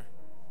discipline rather.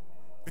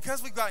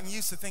 Because we've gotten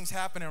used to things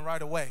happening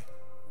right away,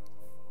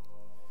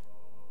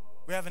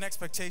 we have an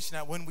expectation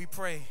that when we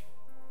pray,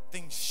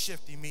 things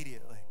shift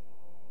immediately.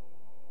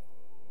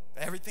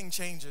 Everything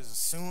changes. As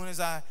soon as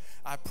I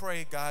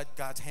pray,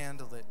 God's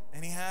handled it.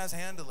 And he has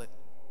handled it.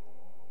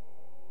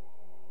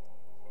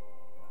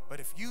 But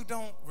if you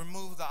don't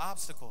remove the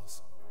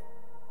obstacles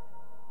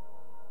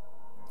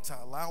to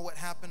allow what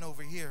happened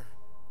over here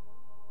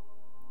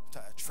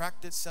to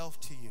attract itself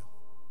to you.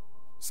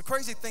 So the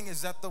crazy thing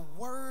is that the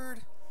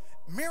word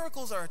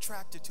miracles are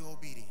attracted to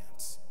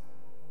obedience.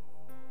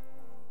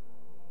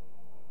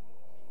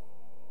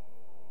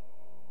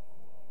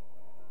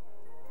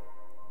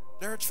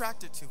 They're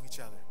attracted to each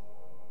other.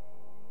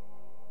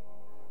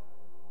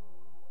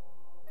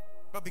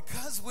 But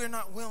because we're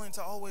not willing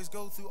to always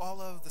go through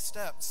all of the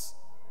steps,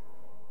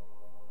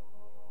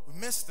 we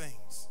miss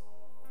things.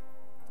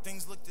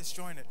 Things look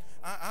disjointed.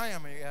 I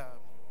am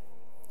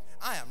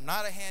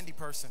not a handy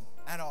person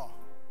at all.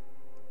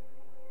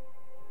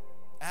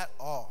 At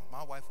all.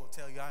 My wife will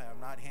tell you I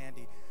am not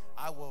handy.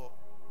 I will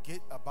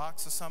get a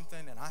box of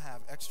something and I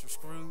have extra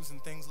screws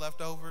and things left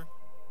over.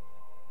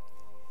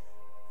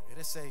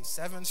 It'll say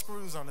 7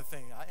 screws on the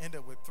thing. I end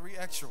up with 3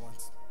 extra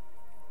ones.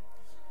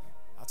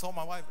 I told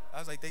my wife, I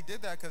was like, they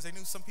did that because they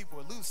knew some people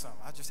would lose some.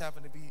 I just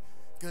happened to be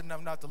good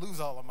enough not to lose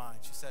all of mine.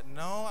 She said,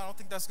 no, I don't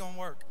think that's going to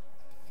work.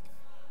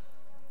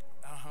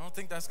 I don't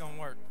think that's going to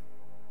work.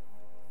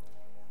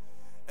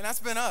 And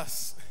that's been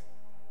us.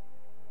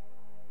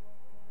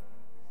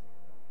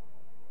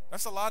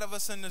 That's a lot of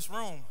us in this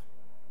room.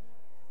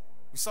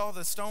 We saw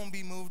the stone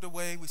be moved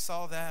away. We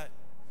saw that.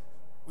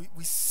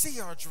 We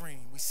see our dream.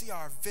 We see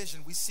our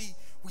vision. We see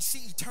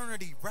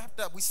eternity wrapped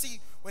up. We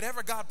see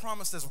whatever God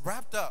promised us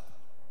wrapped up.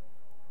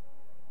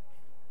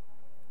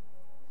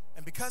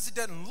 And because it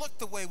doesn't look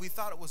the way we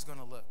thought it was going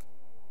to look,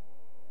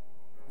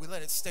 we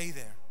let it stay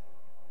there.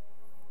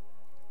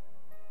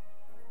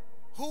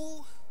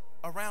 Who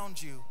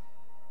around you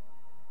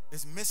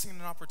is missing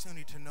an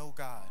opportunity to know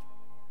God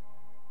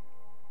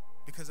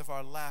because of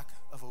our lack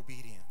of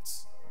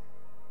obedience?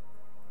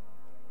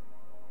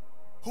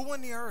 Who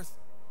on the earth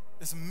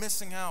is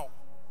missing out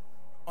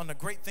on the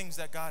great things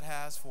that God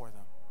has for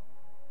them?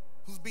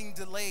 Who's being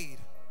delayed?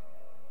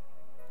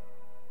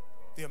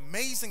 The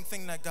amazing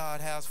thing that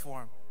God has for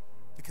them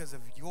because of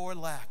your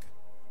lack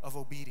of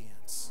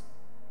obedience.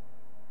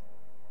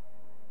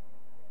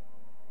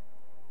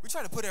 We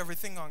try to put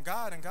everything on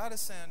God, and God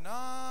is saying,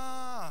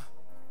 nah.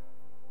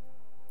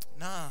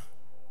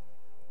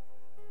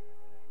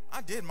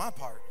 I did my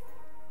part.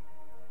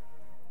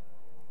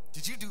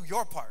 Did you do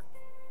your part?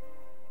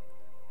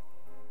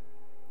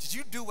 Did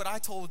you do what I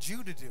told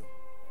you to do?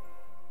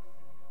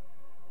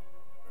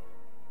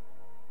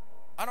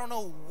 I don't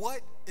know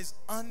what is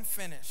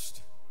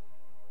unfinished,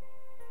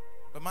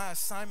 but my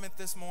assignment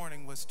this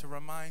morning was to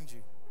remind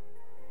you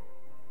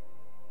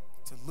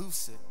to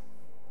loose it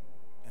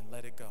and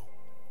let it go.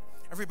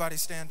 Everybody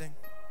standing.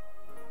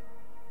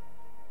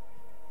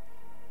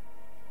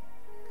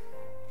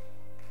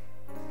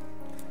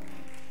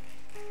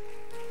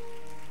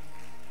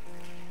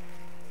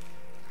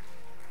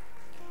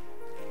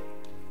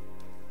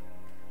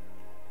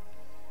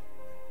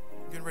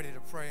 Getting ready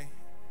to pray.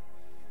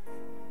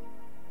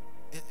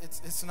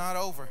 It's not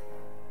over.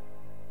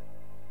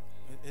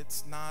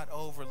 It's not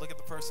over. Look at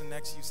the person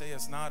next to you. Say,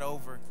 it's not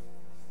over.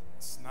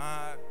 It's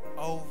not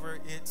over.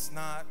 It's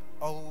not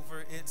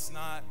over. It's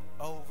not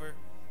over.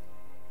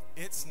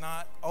 It's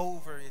not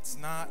over. It's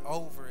not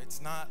over.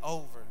 It's not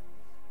over.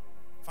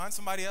 Find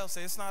somebody else.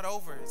 Say, it's not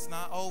over. It's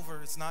not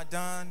over. It's not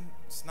done.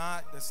 It's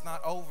not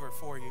over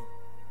for you.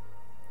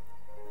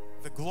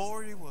 The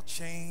glory will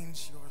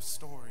change your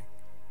story.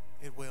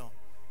 It will.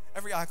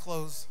 Every eye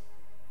closed.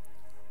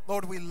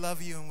 Lord, we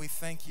love you and we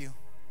thank you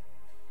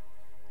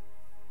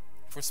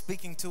for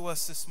speaking to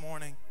us this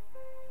morning.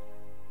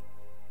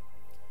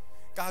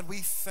 God, we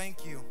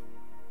thank you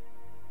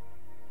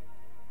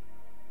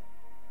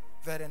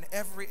that in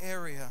every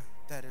area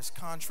that is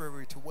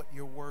contrary to what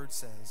your word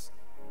says,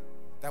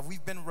 that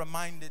we've been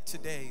reminded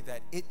today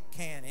that it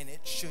can and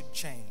it should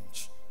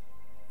change.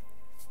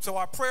 So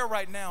our prayer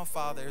right now,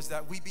 Father, is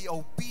that we be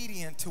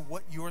obedient to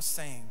what you're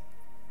saying.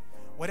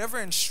 Whatever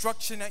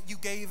instruction that you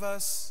gave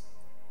us,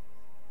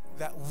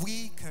 that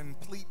we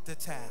complete the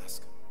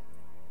task.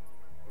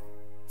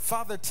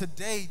 Father,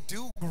 today,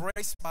 do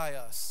grace by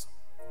us.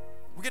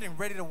 We're getting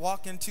ready to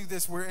walk into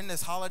this. We're in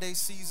this holiday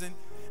season,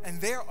 and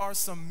there are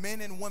some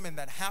men and women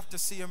that have to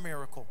see a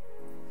miracle.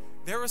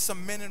 There are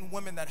some men and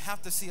women that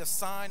have to see a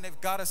sign.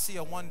 They've got to see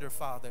a wonder,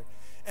 Father.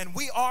 And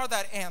we are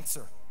that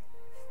answer.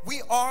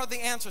 We are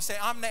the answer. Say,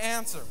 I'm the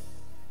answer.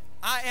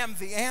 I am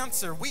the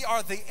answer. We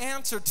are the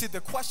answer to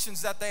the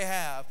questions that they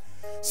have.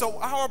 So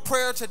our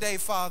prayer today,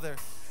 Father,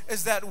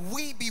 is that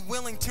we be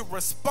willing to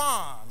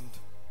respond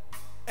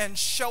and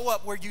show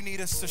up where you need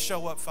us to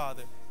show up,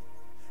 Father.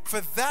 For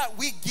that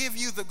we give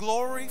you the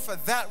glory. For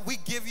that we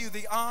give you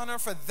the honor.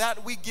 For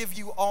that we give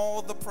you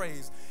all the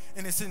praise.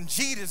 And it's in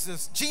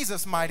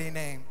Jesus' mighty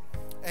name.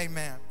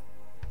 Amen.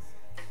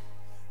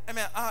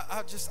 Amen.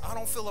 I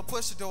don't feel a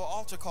push to do an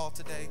altar call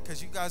today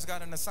because you guys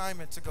got an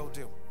assignment to go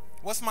do.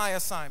 What's my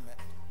assignment?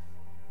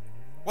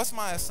 What's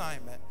my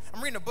assignment?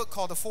 I'm reading a book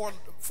called The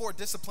Four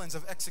Disciplines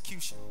of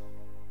Execution.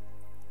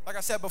 Like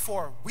I said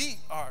before, we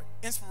are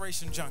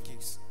inspiration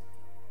junkies.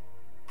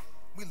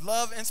 We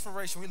love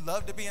inspiration. We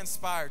love to be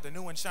inspired, the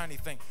new and shiny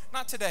thing.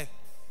 Not today.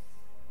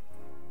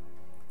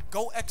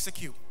 Go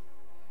execute.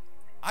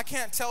 I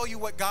can't tell you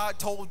what God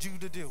told you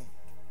to do.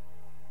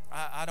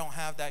 I don't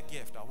have that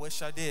gift. I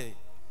wish I did.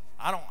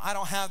 I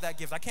don't have that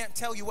gift. I can't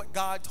tell you what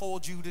God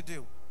told you to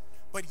do.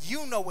 But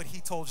you know what he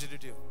told you to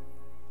do.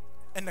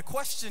 And the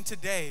question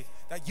today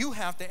that you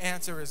have to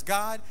answer is,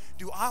 God,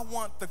 do I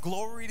want the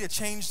glory to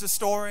change the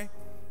story?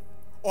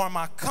 Or am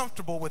I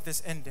comfortable with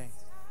this ending?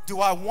 Do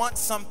I want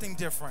something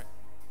different?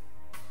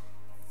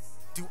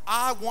 Do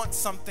I want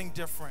something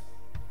different?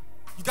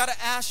 You got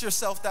to ask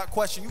yourself that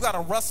question. You got to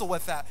wrestle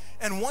with that.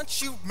 And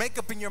once you make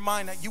up in your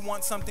mind that you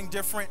want something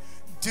different,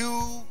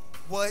 do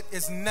what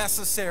is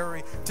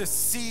necessary to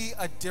see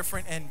a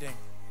different ending.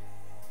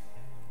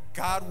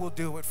 God will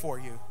do it for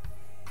you.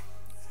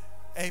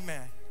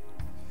 Amen.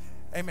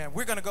 Amen.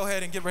 We're going to go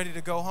ahead and get ready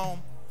to go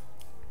home.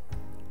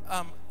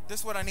 This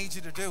is what I need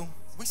you to do.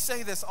 We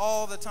say this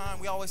all the time.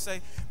 We always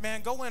say,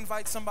 man, go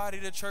invite somebody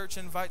to church,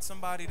 invite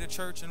somebody to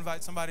church,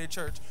 invite somebody to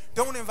church.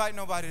 Don't invite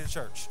nobody to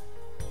church.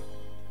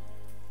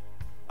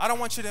 I don't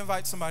want you to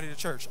invite somebody to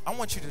church. I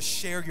want you to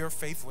share your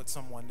faith with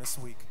someone this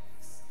week.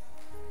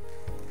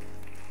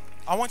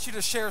 I want you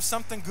to share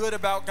something good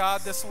about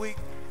God this week.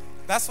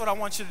 That's what I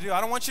want you to do.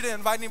 I don't want you to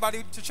invite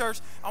anybody to church.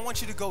 I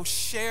want you to go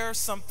share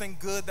something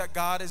good that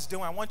God is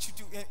doing. I want you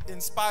to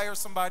inspire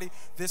somebody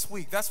this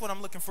week. That's what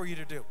I'm looking for you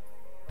to do.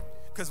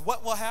 Because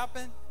what will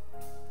happen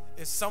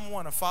is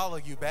someone will follow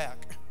you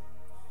back.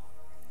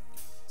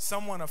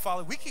 Someone will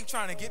follow. We keep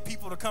trying to get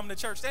people to come to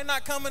church. They're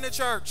not coming to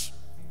church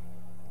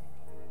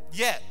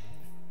yet.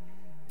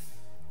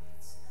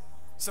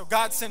 So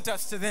God sent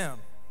us to them.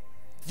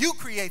 You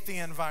create the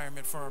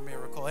environment for a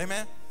miracle.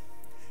 Amen.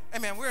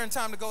 Amen. We're in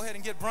time to go ahead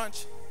and get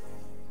brunch.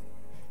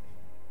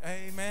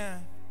 Amen.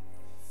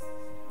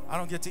 I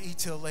don't get to eat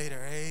till later.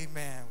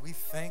 Amen. We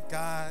thank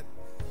God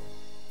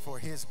for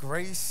his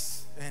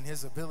grace and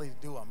his ability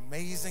to do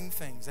amazing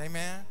things.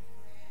 Amen.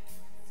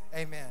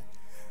 Amen.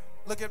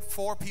 Look at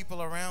 4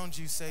 people around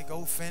you. Say,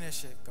 go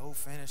finish it. Go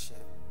finish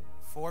it.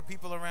 4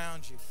 people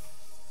around you.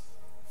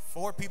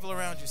 4 people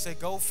around you. Say,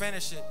 go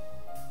finish it.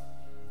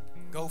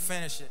 Go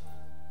finish it.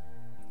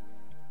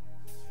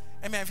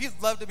 Amen. If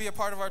you'd love to be a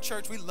part of our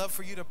church, we'd love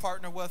for you to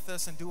partner with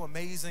us and do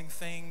amazing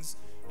things.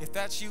 If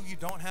that's you, you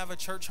don't have a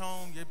church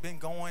home, you've been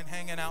going,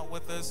 hanging out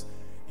with us.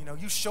 You know,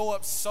 you show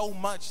up so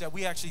much that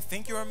we actually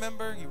think you're a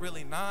member. You're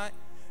really not.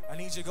 I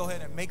need you to go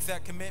ahead and make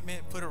that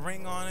commitment, put a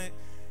ring on it.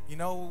 You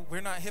know, we're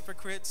not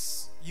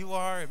hypocrites. You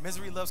are, and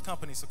misery loves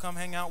company. So come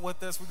hang out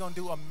with us. We're going to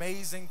do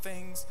amazing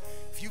things.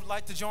 If you'd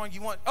like to join,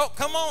 oh,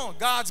 come on,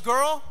 God's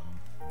girl.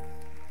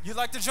 You'd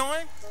like to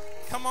join?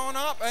 Come on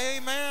up.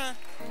 Amen.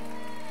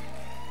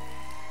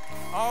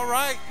 All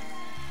right.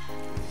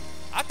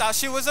 I thought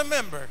she was a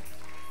member.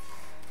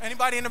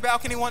 Anybody in the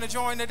balcony want to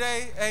join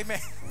today? Amen.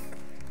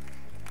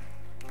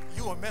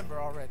 You a member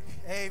already.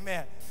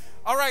 Amen.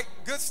 All right,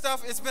 good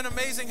stuff. It's been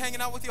amazing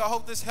hanging out with you. I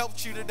hope this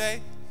helped you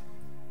today.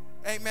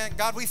 Amen.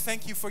 God, we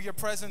thank you for your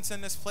presence in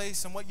this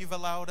place and what you've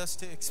allowed us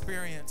to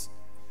experience.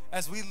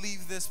 As we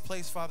leave this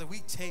place, Father, we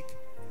take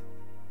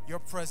your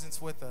presence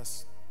with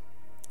us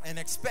and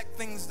expect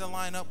things to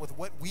line up with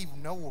what we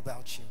know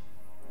about you.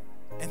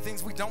 and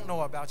things we don't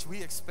know about you.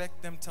 We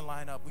expect them to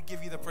line up. We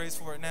give you the praise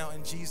for it now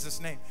in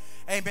Jesus' name.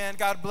 Amen.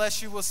 God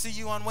bless you. We'll see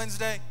you on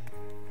Wednesday.